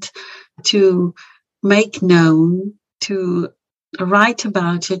silent, to make known, to write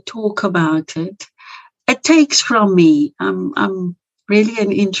about it, talk about it. It takes from me. I'm really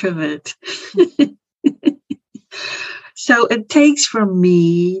an introvert. So it takes from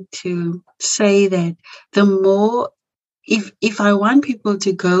me to say that the more if I want people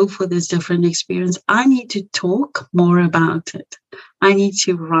to go for this different experience, I need to talk more about it. I need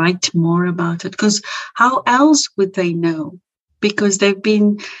to write more about it, because how else would they know? Because they've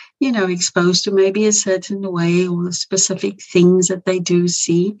been, exposed to maybe a certain way or specific things that they do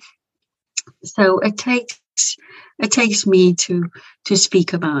see. So it takes me to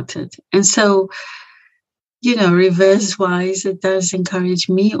speak about it. And so, reverse wise, it does encourage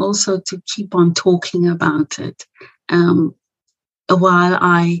me also to keep on talking about it, while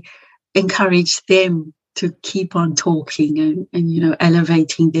I encourage them to keep on talking and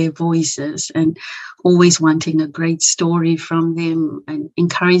elevating their voices, and always wanting a great story from them and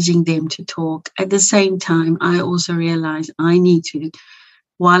encouraging them to talk. At the same time, I also realize I need to,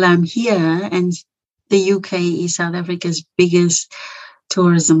 while I'm here, and the UK is South Africa's biggest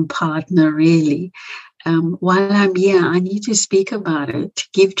tourism partner, really. While I'm here, I need to speak about it, to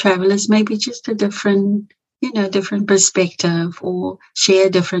give travelers maybe just a different perspective, or share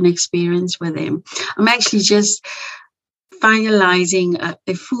a different experience with them. I'm actually just finalizing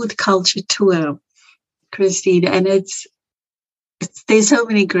a food culture tour, Christine, and there's so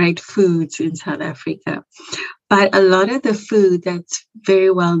many great foods in South Africa, but a lot of the food that's very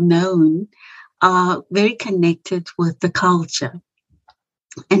well known are very connected with the culture.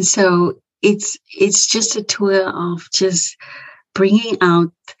 And so it's just a tour of just bringing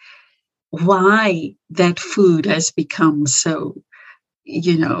out why that food has become so,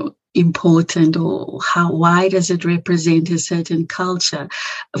 important, or why does it represent a certain culture.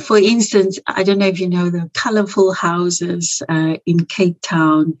 For instance, I don't know if you know the colorful houses in Cape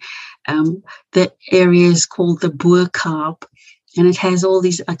Town. The area is called the Bo-Kaap, and it has all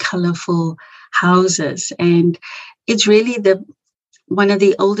these colorful houses, and it's really one of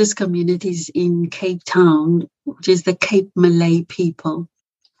the oldest communities in Cape Town, which is the Cape Malay people.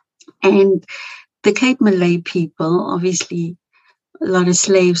 And the Cape Malay people, obviously, a lot of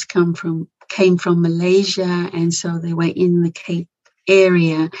slaves came from Malaysia, and so they were in the Cape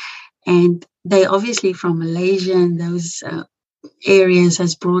area. And they obviously from Malaysia, and those areas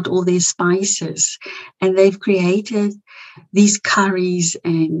has brought all their spices, and they've created these curries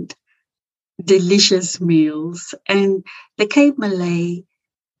and delicious meals. And the Cape Malay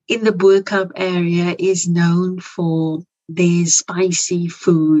in the Bo-Kaap area is known for their spicy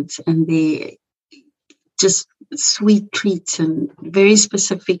foods and their just sweet treats and very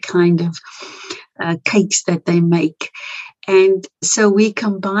specific kind of cakes that they make. And so we're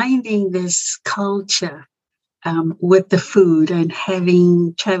combining this culture with the food, and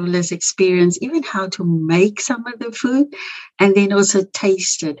having travelers experience even how to make some of the food, and then also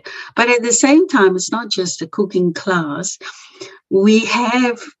taste it. But at the same time, it's not just a cooking class. We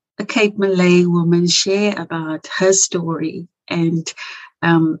have a Cape Malay woman share about her story, and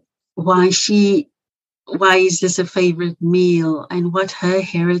why is this a favorite meal, and what her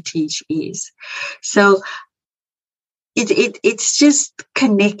heritage is. So it's just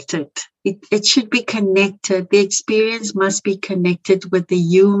connected. It should be connected. The experience must be connected with the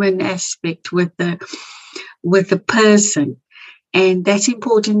human aspect, with the person. And that's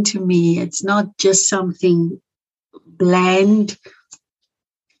important to me. It's not just something bland.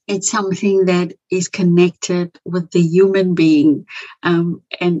 It's something that is connected with the human being. And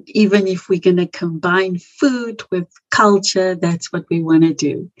even if we're going to combine food with culture, that's what we want to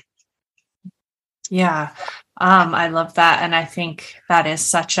do. Yeah, I love that. And I think that is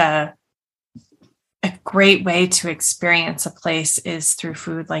such a great way to experience a place, is through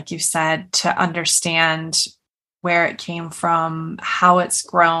food, like you said, to understand where it came from, how it's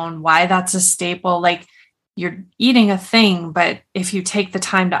grown, why that's a staple. Like, you're eating a thing, but if you take the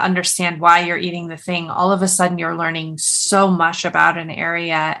time to understand why you're eating the thing, all of a sudden you're learning so much about an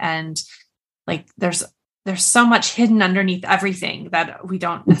area. And like, there's so much hidden underneath everything that we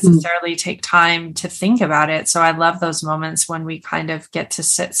don't necessarily take time to think about it. So I love those moments when we kind of get to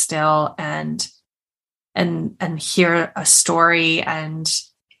sit still and hear a story. And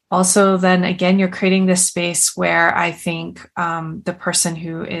also then again, you're creating this space where I think the person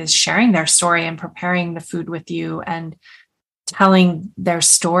who is sharing their story and preparing the food with you and telling their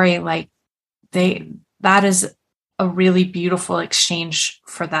story, like that is a really beautiful exchange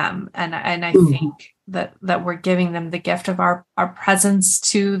for them. And I think that we're giving them the gift of our presence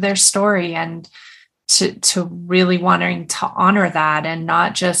to their story, and to really wanting to honor that, and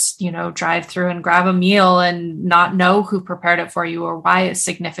not just, drive through and grab a meal and not know who prepared it for you or why it's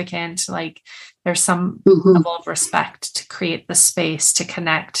significant. Like, there's some level of respect to create the space to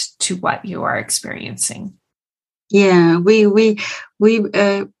connect to what you are experiencing. Yeah, we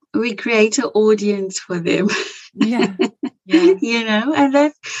create an audience for them. Yeah. And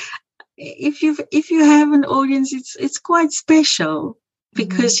that, if you have an audience, it's quite special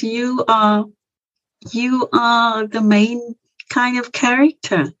because you are the main kind of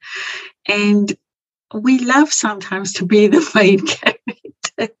character, and we love sometimes to be the main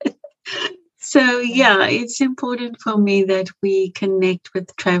character. So yeah, it's important for me that we connect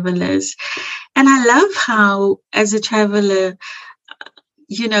with travelers. And I love how, as a traveler,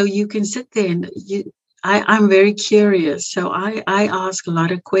 you can sit there and I'm very curious. So I ask a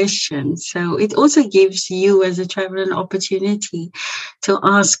lot of questions. So it also gives you as a traveler an opportunity to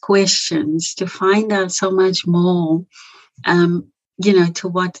ask questions, to find out so much more, to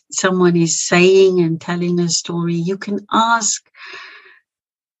what someone is saying and telling a story. You can ask.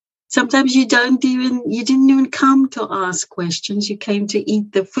 Sometimes you didn't even come to ask questions. You came to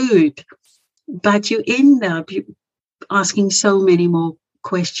eat the food, but you end up asking so many more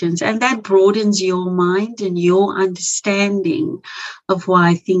questions, and that broadens your mind and your understanding of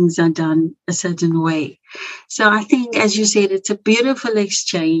why things are done a certain way. So I think, as you said, it's a beautiful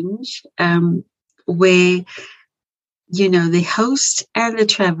exchange where, the host and the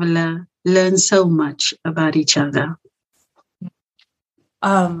traveler learn so much about each other.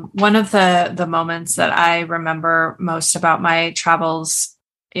 One of the moments that I remember most about my travels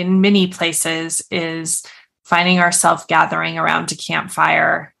in many places is finding ourselves gathering around a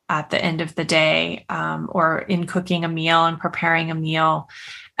campfire at the end of the day, or in cooking a meal and preparing a meal.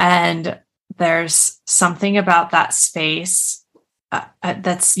 And there's something about that space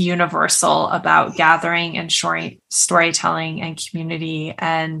that's universal about gathering and storytelling and community.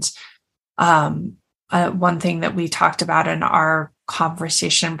 And one thing that we talked about in our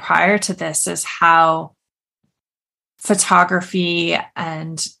conversation prior to this is how photography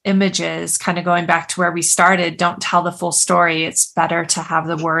and images, kind of going back to where we started, don't tell the full story. It's better to have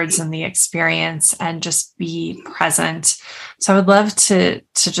the words and the experience and just be present. So I would love to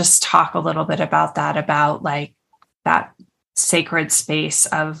just talk a little bit about that, about like that sacred space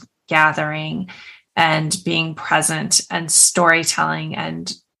of gathering and being present and storytelling,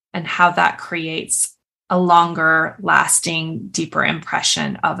 and how that creates a longer lasting, deeper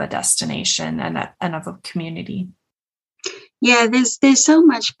impression of a destination and of a community. Yeah, there's so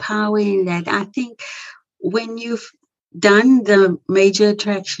much power in that. I think when you've done the major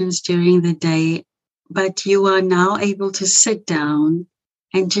attractions during the day, but you are now able to sit down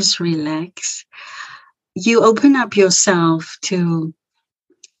and just relax, you open up yourself to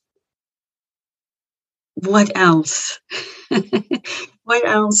what else? What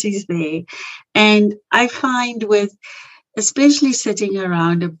else is there? And I find especially sitting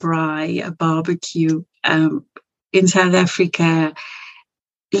around a braai, a barbecue, in South Africa,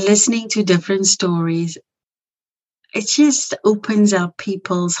 listening to different stories, it just opens up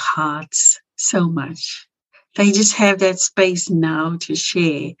people's hearts so much. They just have that space now to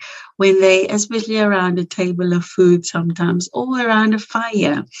share when they, especially around a table of food sometimes, or around a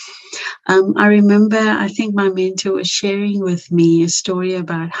fire. I remember, I think my mentor was sharing with me a story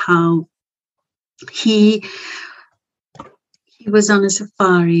about how he was on a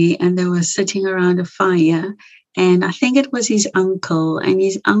safari and they were sitting around a fire. And I think it was his uncle. And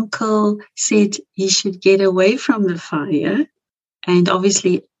his uncle said he should get away from the fire. And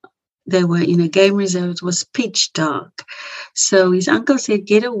obviously, they were in a game reserve. It was pitch dark. So his uncle said,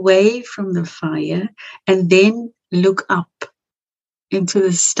 get away from the fire and then look up into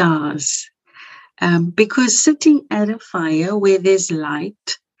the stars. Because sitting at a fire where there's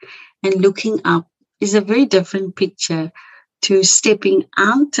light and looking up is a very different picture to stepping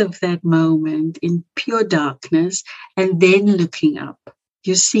out of that moment in pure darkness and then looking up.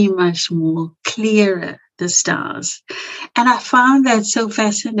 You see much more clearer the stars. And I found that so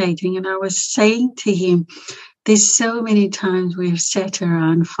fascinating. And I was saying to him, there's so many times we've sat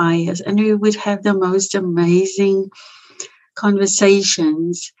around fires and we would have the most amazing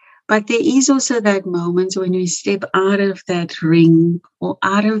conversations. But there is also that moment when we step out of that ring or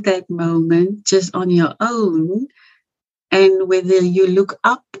out of that moment just on your own, and whether you look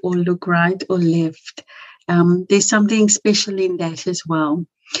up or look right or left, there's something special in that as well.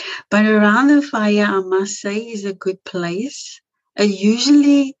 But around the fire, I must say, is a good place. It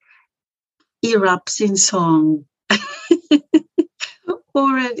usually erupts in song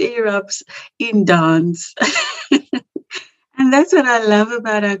or it erupts in dance. And that's what I love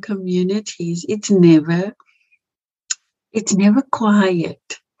about our communities. It's never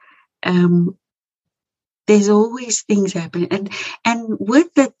quiet. There's always things happening, and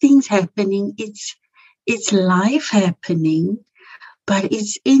with the things happening, it's life happening, but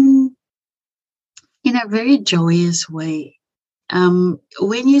it's in a very joyous way.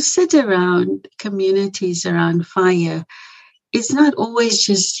 When you sit around communities around fire, it's not always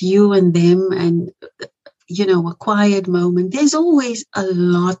just you and them and, a quiet moment. There's always a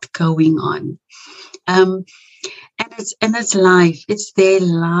lot going on. And it's life. It's their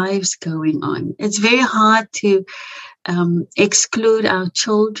lives going on. It's very hard to exclude our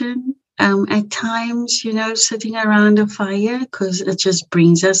children at times, sitting around a fire, because it just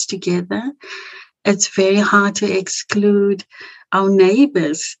brings us together. It's very hard to exclude our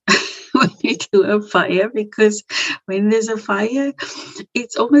neighbors when we do a fire, because when there's a fire,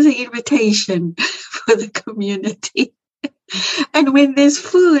 it's almost an invitation for the community. And when there's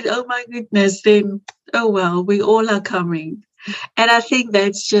food, oh my goodness, then, oh well, we all are coming. And I think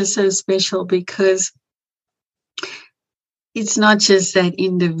that's just so special, because it's not just that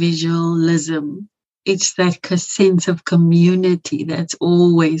individualism. It's that sense of community that's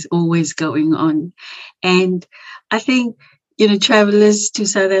always, always going on. And I think, travelers to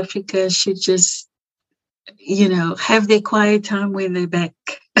South Africa should just, have their quiet time when they're back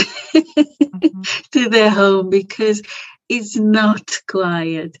to their home, because it's not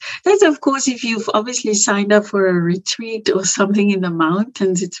quiet. That's, of course, if you've obviously signed up for a retreat or something in the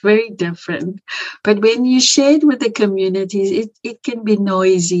mountains, it's very different. But when you share it with the communities, it can be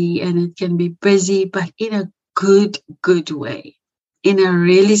noisy and it can be busy, but in a good way, in a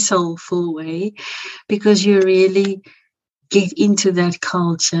really soulful way, because you really get into that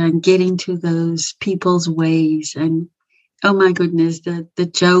culture and get into those people's ways. And oh my goodness, the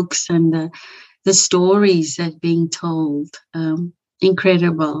jokes and the stories that are being told,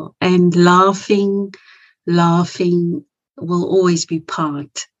 incredible. And laughing will always be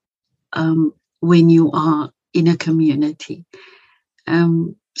part when you are in a community.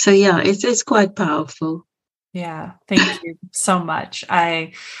 So yeah, it's quite powerful. Yeah, thank you so much.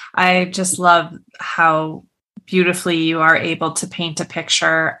 I just love how beautifully you are able to paint a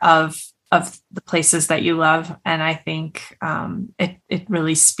picture of the places that you love. And I think it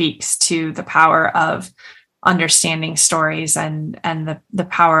really speaks to the power of understanding stories and the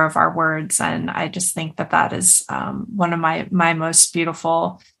power of our words. And I just think that is one of my most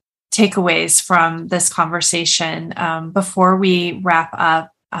beautiful takeaways from this conversation. Before we wrap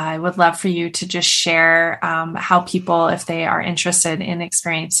up, I would love for you to just share how people, if they are interested in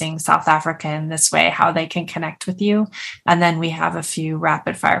experiencing South Africa in this way, how they can connect with you. And then we have a few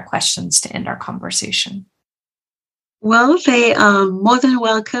rapid fire questions to end our conversation. Well, they are more than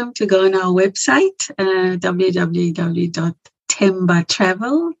welcome to go on our website,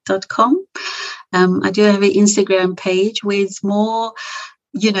 www.thembatravel.com. I do have an Instagram page where it's more,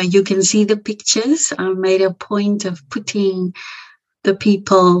 you can see the pictures. I made a point of putting the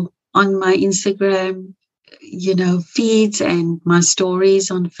people on my Instagram, feeds and my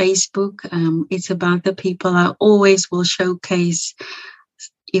stories on Facebook. It's about the people. I always will showcase,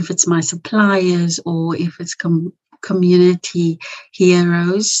 if it's my suppliers or if it's community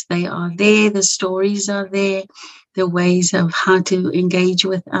heroes, they are there. The stories are there. The ways of how to engage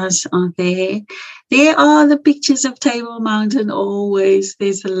with us are there. There are the pictures of Table Mountain always.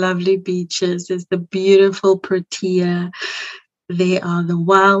 There's the lovely beaches. There's the beautiful Protea. There are the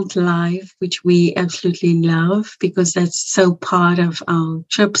wildlife, which we absolutely love because that's so part of our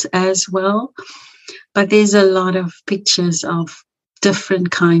trips as well. But there's a lot of pictures of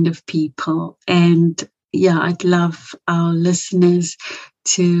different kind of people. And yeah, I'd love our listeners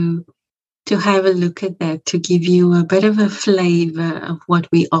to have a look at that, to give you a bit of a flavor of what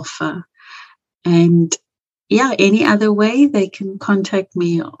we offer. And yeah, any other way, they can contact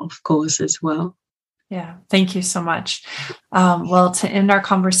me, of course, as well. Yeah, thank you so much. Well, to end our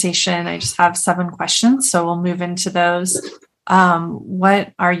conversation, I just have 7 questions, so we'll move into those.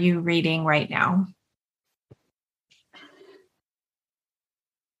 What are you reading right now?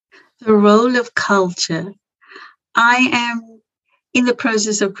 The Role of Culture. I am in the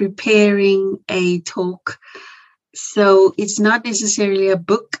process of preparing a talk. So it's not necessarily a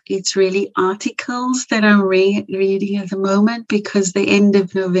book. It's really articles that I'm reading at the moment, because the end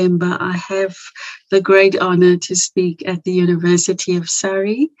of November, I have the great honor to speak at the University of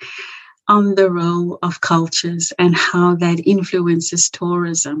Surrey on the role of cultures and how that influences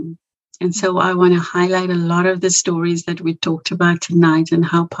tourism. And so I want to highlight a lot of the stories that we talked about tonight and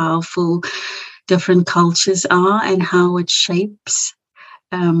how powerful different cultures are and how it shapes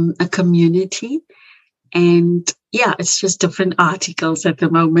a community. And yeah, it's just different articles at the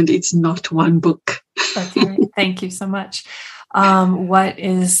moment. It's not one book. That's right. Thank you so much. What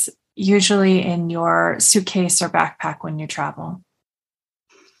is usually in your suitcase or backpack when you travel?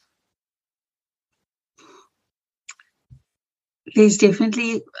 There's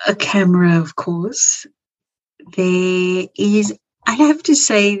definitely a camera, of course. There is, I have to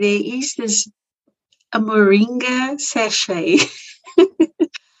say, there is this a moringa sachet.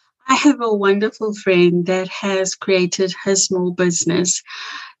 I have a wonderful friend that has created her small business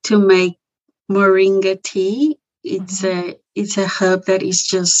to make moringa tea. It's a herb that is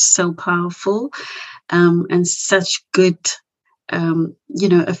just so powerful, and such good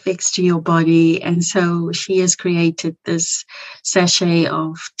effects to your body. And so she has created this sachet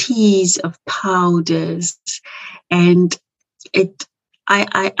of teas, of powders, and it.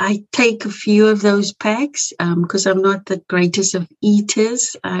 I take a few of those packs because I'm not the greatest of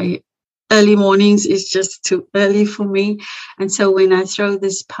eaters. Early mornings is just too early for me. And so when I throw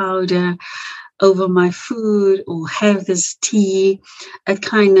this powder over my food or have this tea, it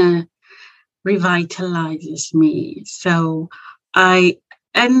kind of revitalizes me. So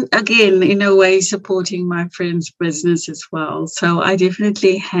and again, in a way, supporting my friend's business as well. So I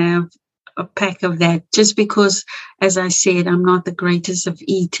definitely have a pack of that, just because, as I said, I'm not the greatest of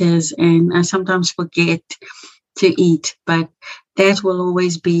eaters and I sometimes forget to eat, but that will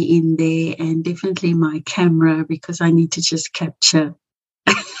always be in there, and definitely my camera, because I need to just capture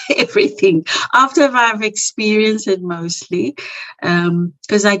everything after I've experienced it mostly,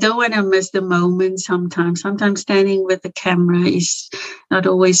 because I don't want to miss the moment. Sometimes standing with the camera is not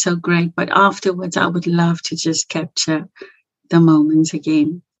always so great, but afterwards I would love to just capture the moments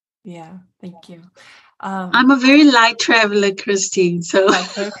again. Yeah, thank you. I'm a very light traveler, Christine. So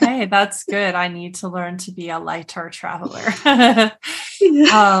that's okay. That's good. I need to learn to be a lighter traveler.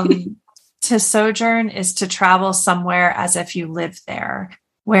 To sojourn is to travel somewhere as if you live there.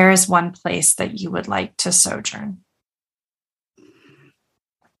 Where is one place that you would like to sojourn? Oh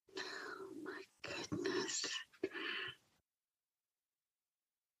my goodness.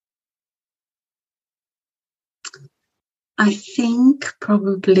 I think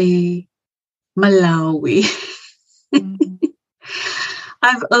probably Malawi.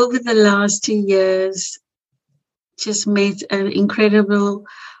 I've, over the last 2 years, just met an incredible,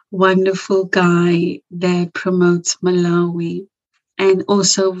 wonderful guy that promotes Malawi, and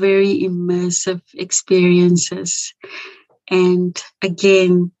also very immersive experiences. And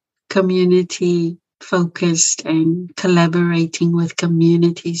again, community focused and collaborating with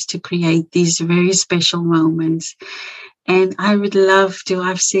communities to create these very special moments. And I would love to,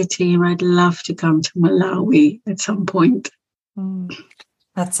 I've said to him, I'd love to come to Malawi at some point.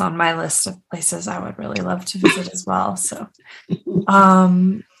 That's on my list of places I would really love to visit as well. So,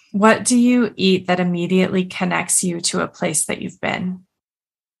 what do you eat that immediately connects you to a place that you've been?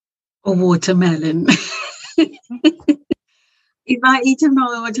 A watermelon. If I eat a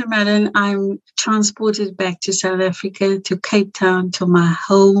watermelon, I'm transported back to South Africa, to Cape Town, to my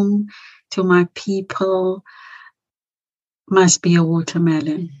home, to my people. Must be a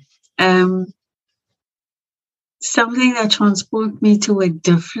watermelon. Something that transports me to a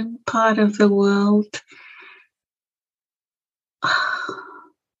different part of the world.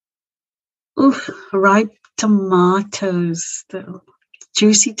 Ripe tomatoes, the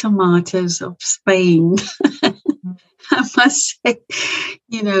juicy tomatoes of Spain. I must say,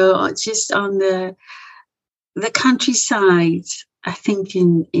 just on the countryside, I think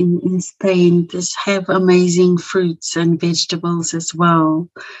in Spain, just have amazing fruits and vegetables as well.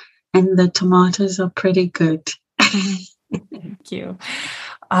 And the tomatoes are pretty good. Thank you.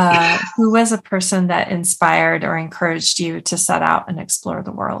 Who was a person that inspired or encouraged you to set out and explore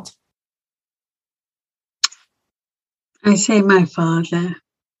the world? I say my father.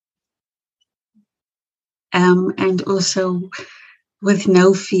 And also with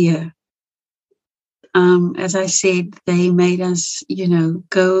no fear. As I said, they made us,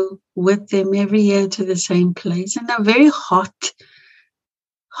 go with them every year to the same place, and a very hot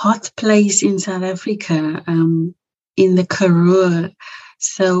place in South Africa, in the Karoo.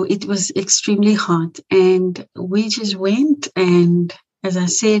 So it was extremely hot, and we just went. And as I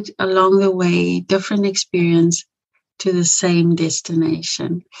said, along the way, different experience to the same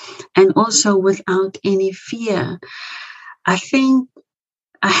destination, and also without any fear. I think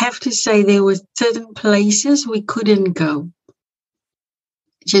I have to say there were certain places we couldn't go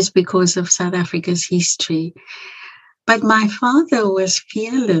just because of South Africa's history. But my father was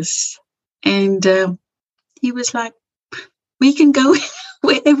fearless, and he was like, we can go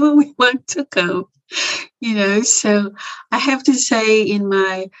wherever we want to go, So I have to say, in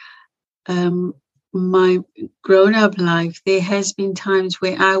my my grown-up life, there has been times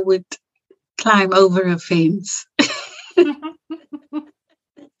where I would climb over a fence.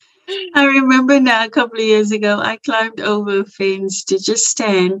 I remember now, a couple of years ago, I climbed over a fence to just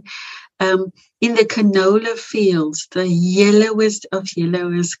stand in the canola fields, the yellowest of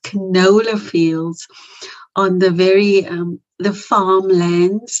yellowest canola fields on the very the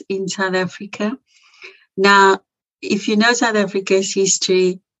farmlands in South Africa. Now, if you know South Africa's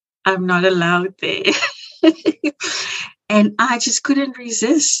history, I'm not allowed there. And I just couldn't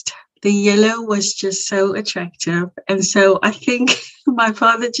resist. The yellow was just so attractive. And so I think my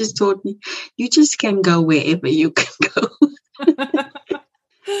father just told me, you just can go wherever you can go.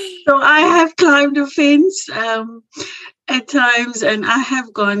 So I have climbed a fence at times, and I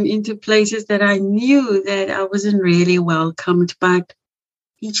have gone into places that I knew that I wasn't really welcomed, but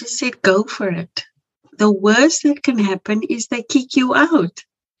he just said, go for it. The worst that can happen is they kick you out.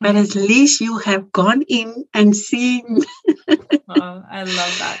 But at least you have gone in and seen. Oh, I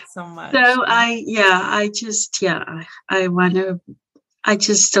love that so much. So I just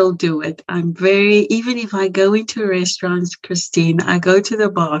still do it. Even if I go into restaurants, Christine, I go to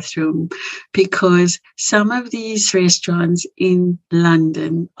the bathroom because some of these restaurants in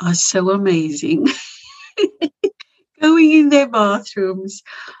London are so amazing. Going in their bathrooms,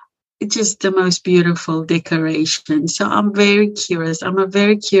 just the most beautiful decoration. So I'm very curious. I'm a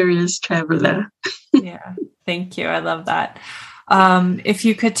very curious traveler. Yeah, thank you. I love that. If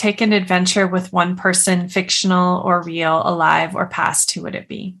you could take an adventure with one person, fictional or real, alive or past, who would it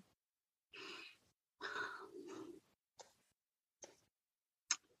be?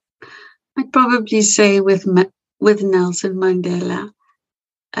 I'd probably say with Nelson Mandela.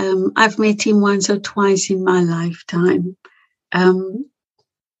 I've met him once or twice in my lifetime.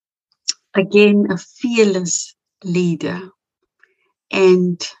 Again, a fearless leader.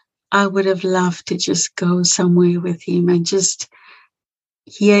 And I would have loved to just go somewhere with him and just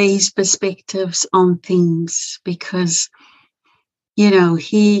hear his perspectives on things, because,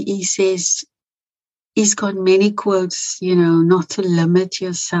 he says, he's got many quotes, not to limit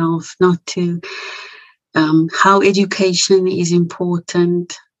yourself, not to, how education is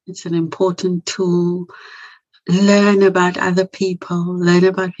important. It's an important tool. Learn about other people, learn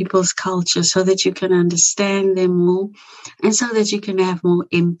about people's culture so that you can understand them more and so that you can have more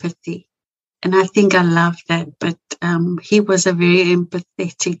empathy. And I think I love that. But he was a very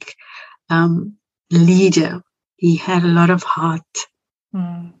empathetic leader. He had a lot of heart.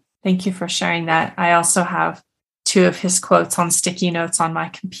 Thank you for sharing that. I also have 2 of his quotes on sticky notes on my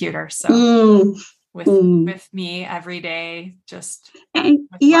computer. So with me every day, and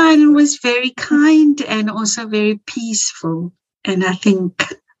it was very kind and also very peaceful. And I think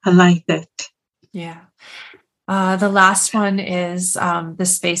I like that. Yeah. The last one is the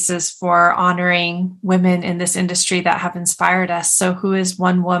spaces for honoring women in this industry that have inspired us. So who is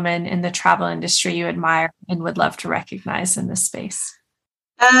one woman in the travel industry you admire and would love to recognize in this space?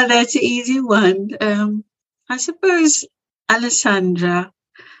 That's an easy one. I suppose Alessandra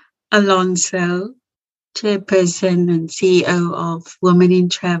Alonso, Chairperson and CEO of Women in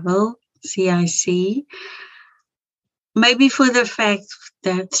Travel, CIC. Maybe for the fact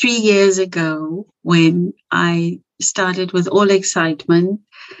that 3 years ago, when I started with all excitement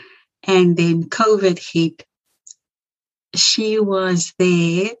and then COVID hit, she was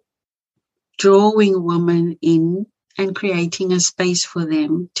there drawing women in and creating a space for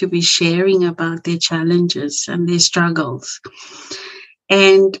them to be sharing about their challenges and their struggles.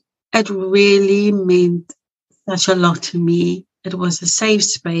 And it really meant such a lot to me. It was a safe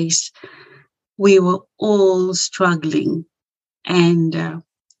space. We were all struggling. And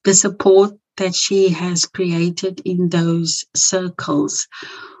the support that she has created in those circles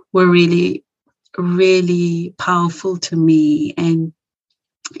were really, really powerful to me. And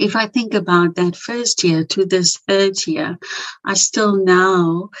if I think about that first year to this third year, I still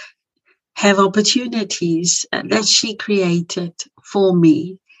now have opportunities that she created for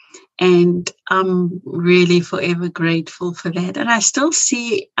me. And I'm really forever grateful for that. And I still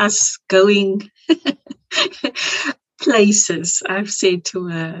see us going places. I've said to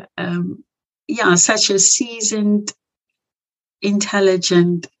her, such a seasoned,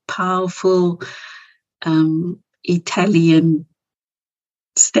 intelligent, powerful Italian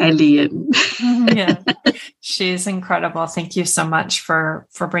stallion. Yeah, she's incredible. Thank you so much for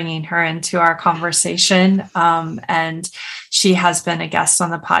bringing her into our conversation. And she has been a guest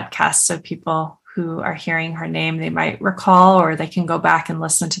on the podcast, so people who are hearing her name, they might recall, or they can go back and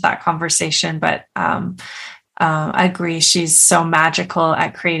listen to that conversation. But I agree, she's so magical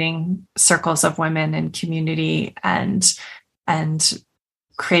at creating circles of women and community and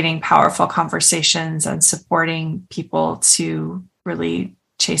creating powerful conversations and supporting people to really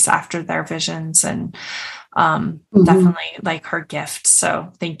chase after their visions, and definitely like her gift.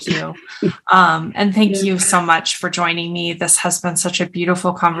 So thank you. And thank you so much for joining me. This has been such a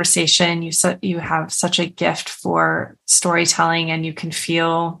beautiful conversation. You have such a gift for storytelling, and you can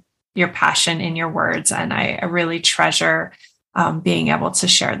feel your passion in your words. And I really treasure being able to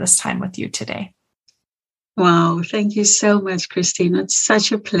share this time with you today. Wow, thank you so much, Christine. It's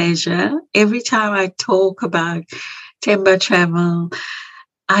such a pleasure. Every time I talk about Temba travel,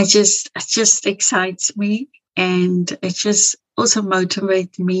 it just excites me, and it just also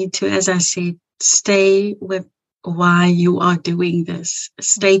motivates me to, as I said, stay with why you are doing this.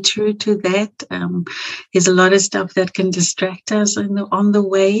 Stay true to that. There's a lot of stuff that can distract us on the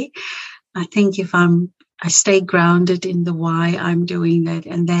way. I think if I stay grounded in the why I'm doing that,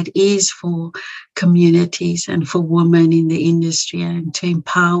 and that is for communities and for women in the industry and to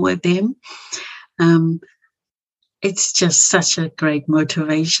empower them. It's just such a great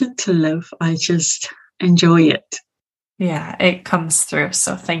motivation to live. I just enjoy it. Yeah, it comes through.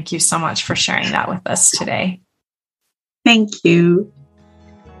 So thank you so much for sharing that with us today. Thank you.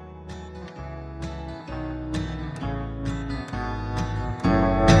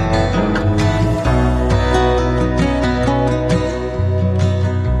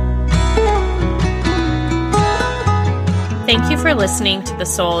 Thank you for listening to The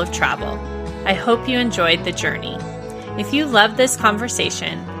Soul of Travel. I hope you enjoyed the journey. If you loved this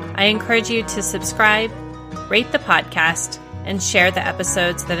conversation, I encourage you to subscribe, rate the podcast, and share the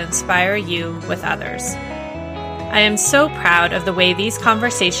episodes that inspire you with others. I am so proud of the way these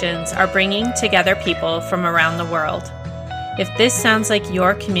conversations are bringing together people from around the world. If this sounds like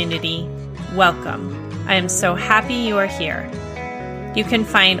your community, welcome. I am so happy you are here. You can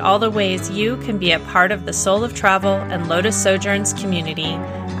find all the ways you can be a part of the Soul of Travel and Lotus Sojourns community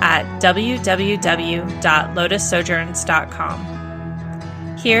at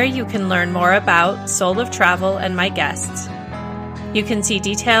www.lotussojourns.com. Here you can learn more about Soul of Travel and my guests. You can see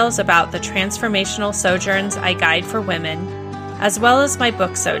details about the transformational sojourns I guide for women, as well as my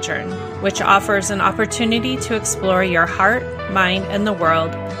book Sojourn, which offers an opportunity to explore your heart, mind, and the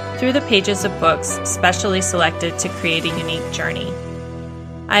world through the pages of books specially selected to create a unique journey.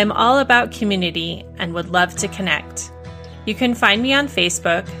 I am all about community and would love to connect. You can find me on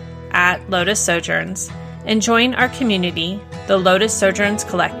Facebook at Lotus Sojourns and join our community, the Lotus Sojourns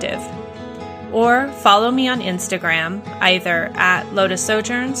Collective. Or follow me on Instagram, either at Lotus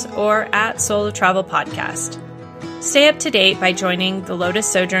Sojourns or at Soul of Travel Podcast. Stay up to date by joining the Lotus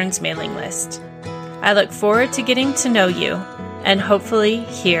Sojourns mailing list. I look forward to getting to know you and hopefully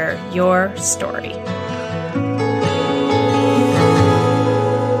hear your story.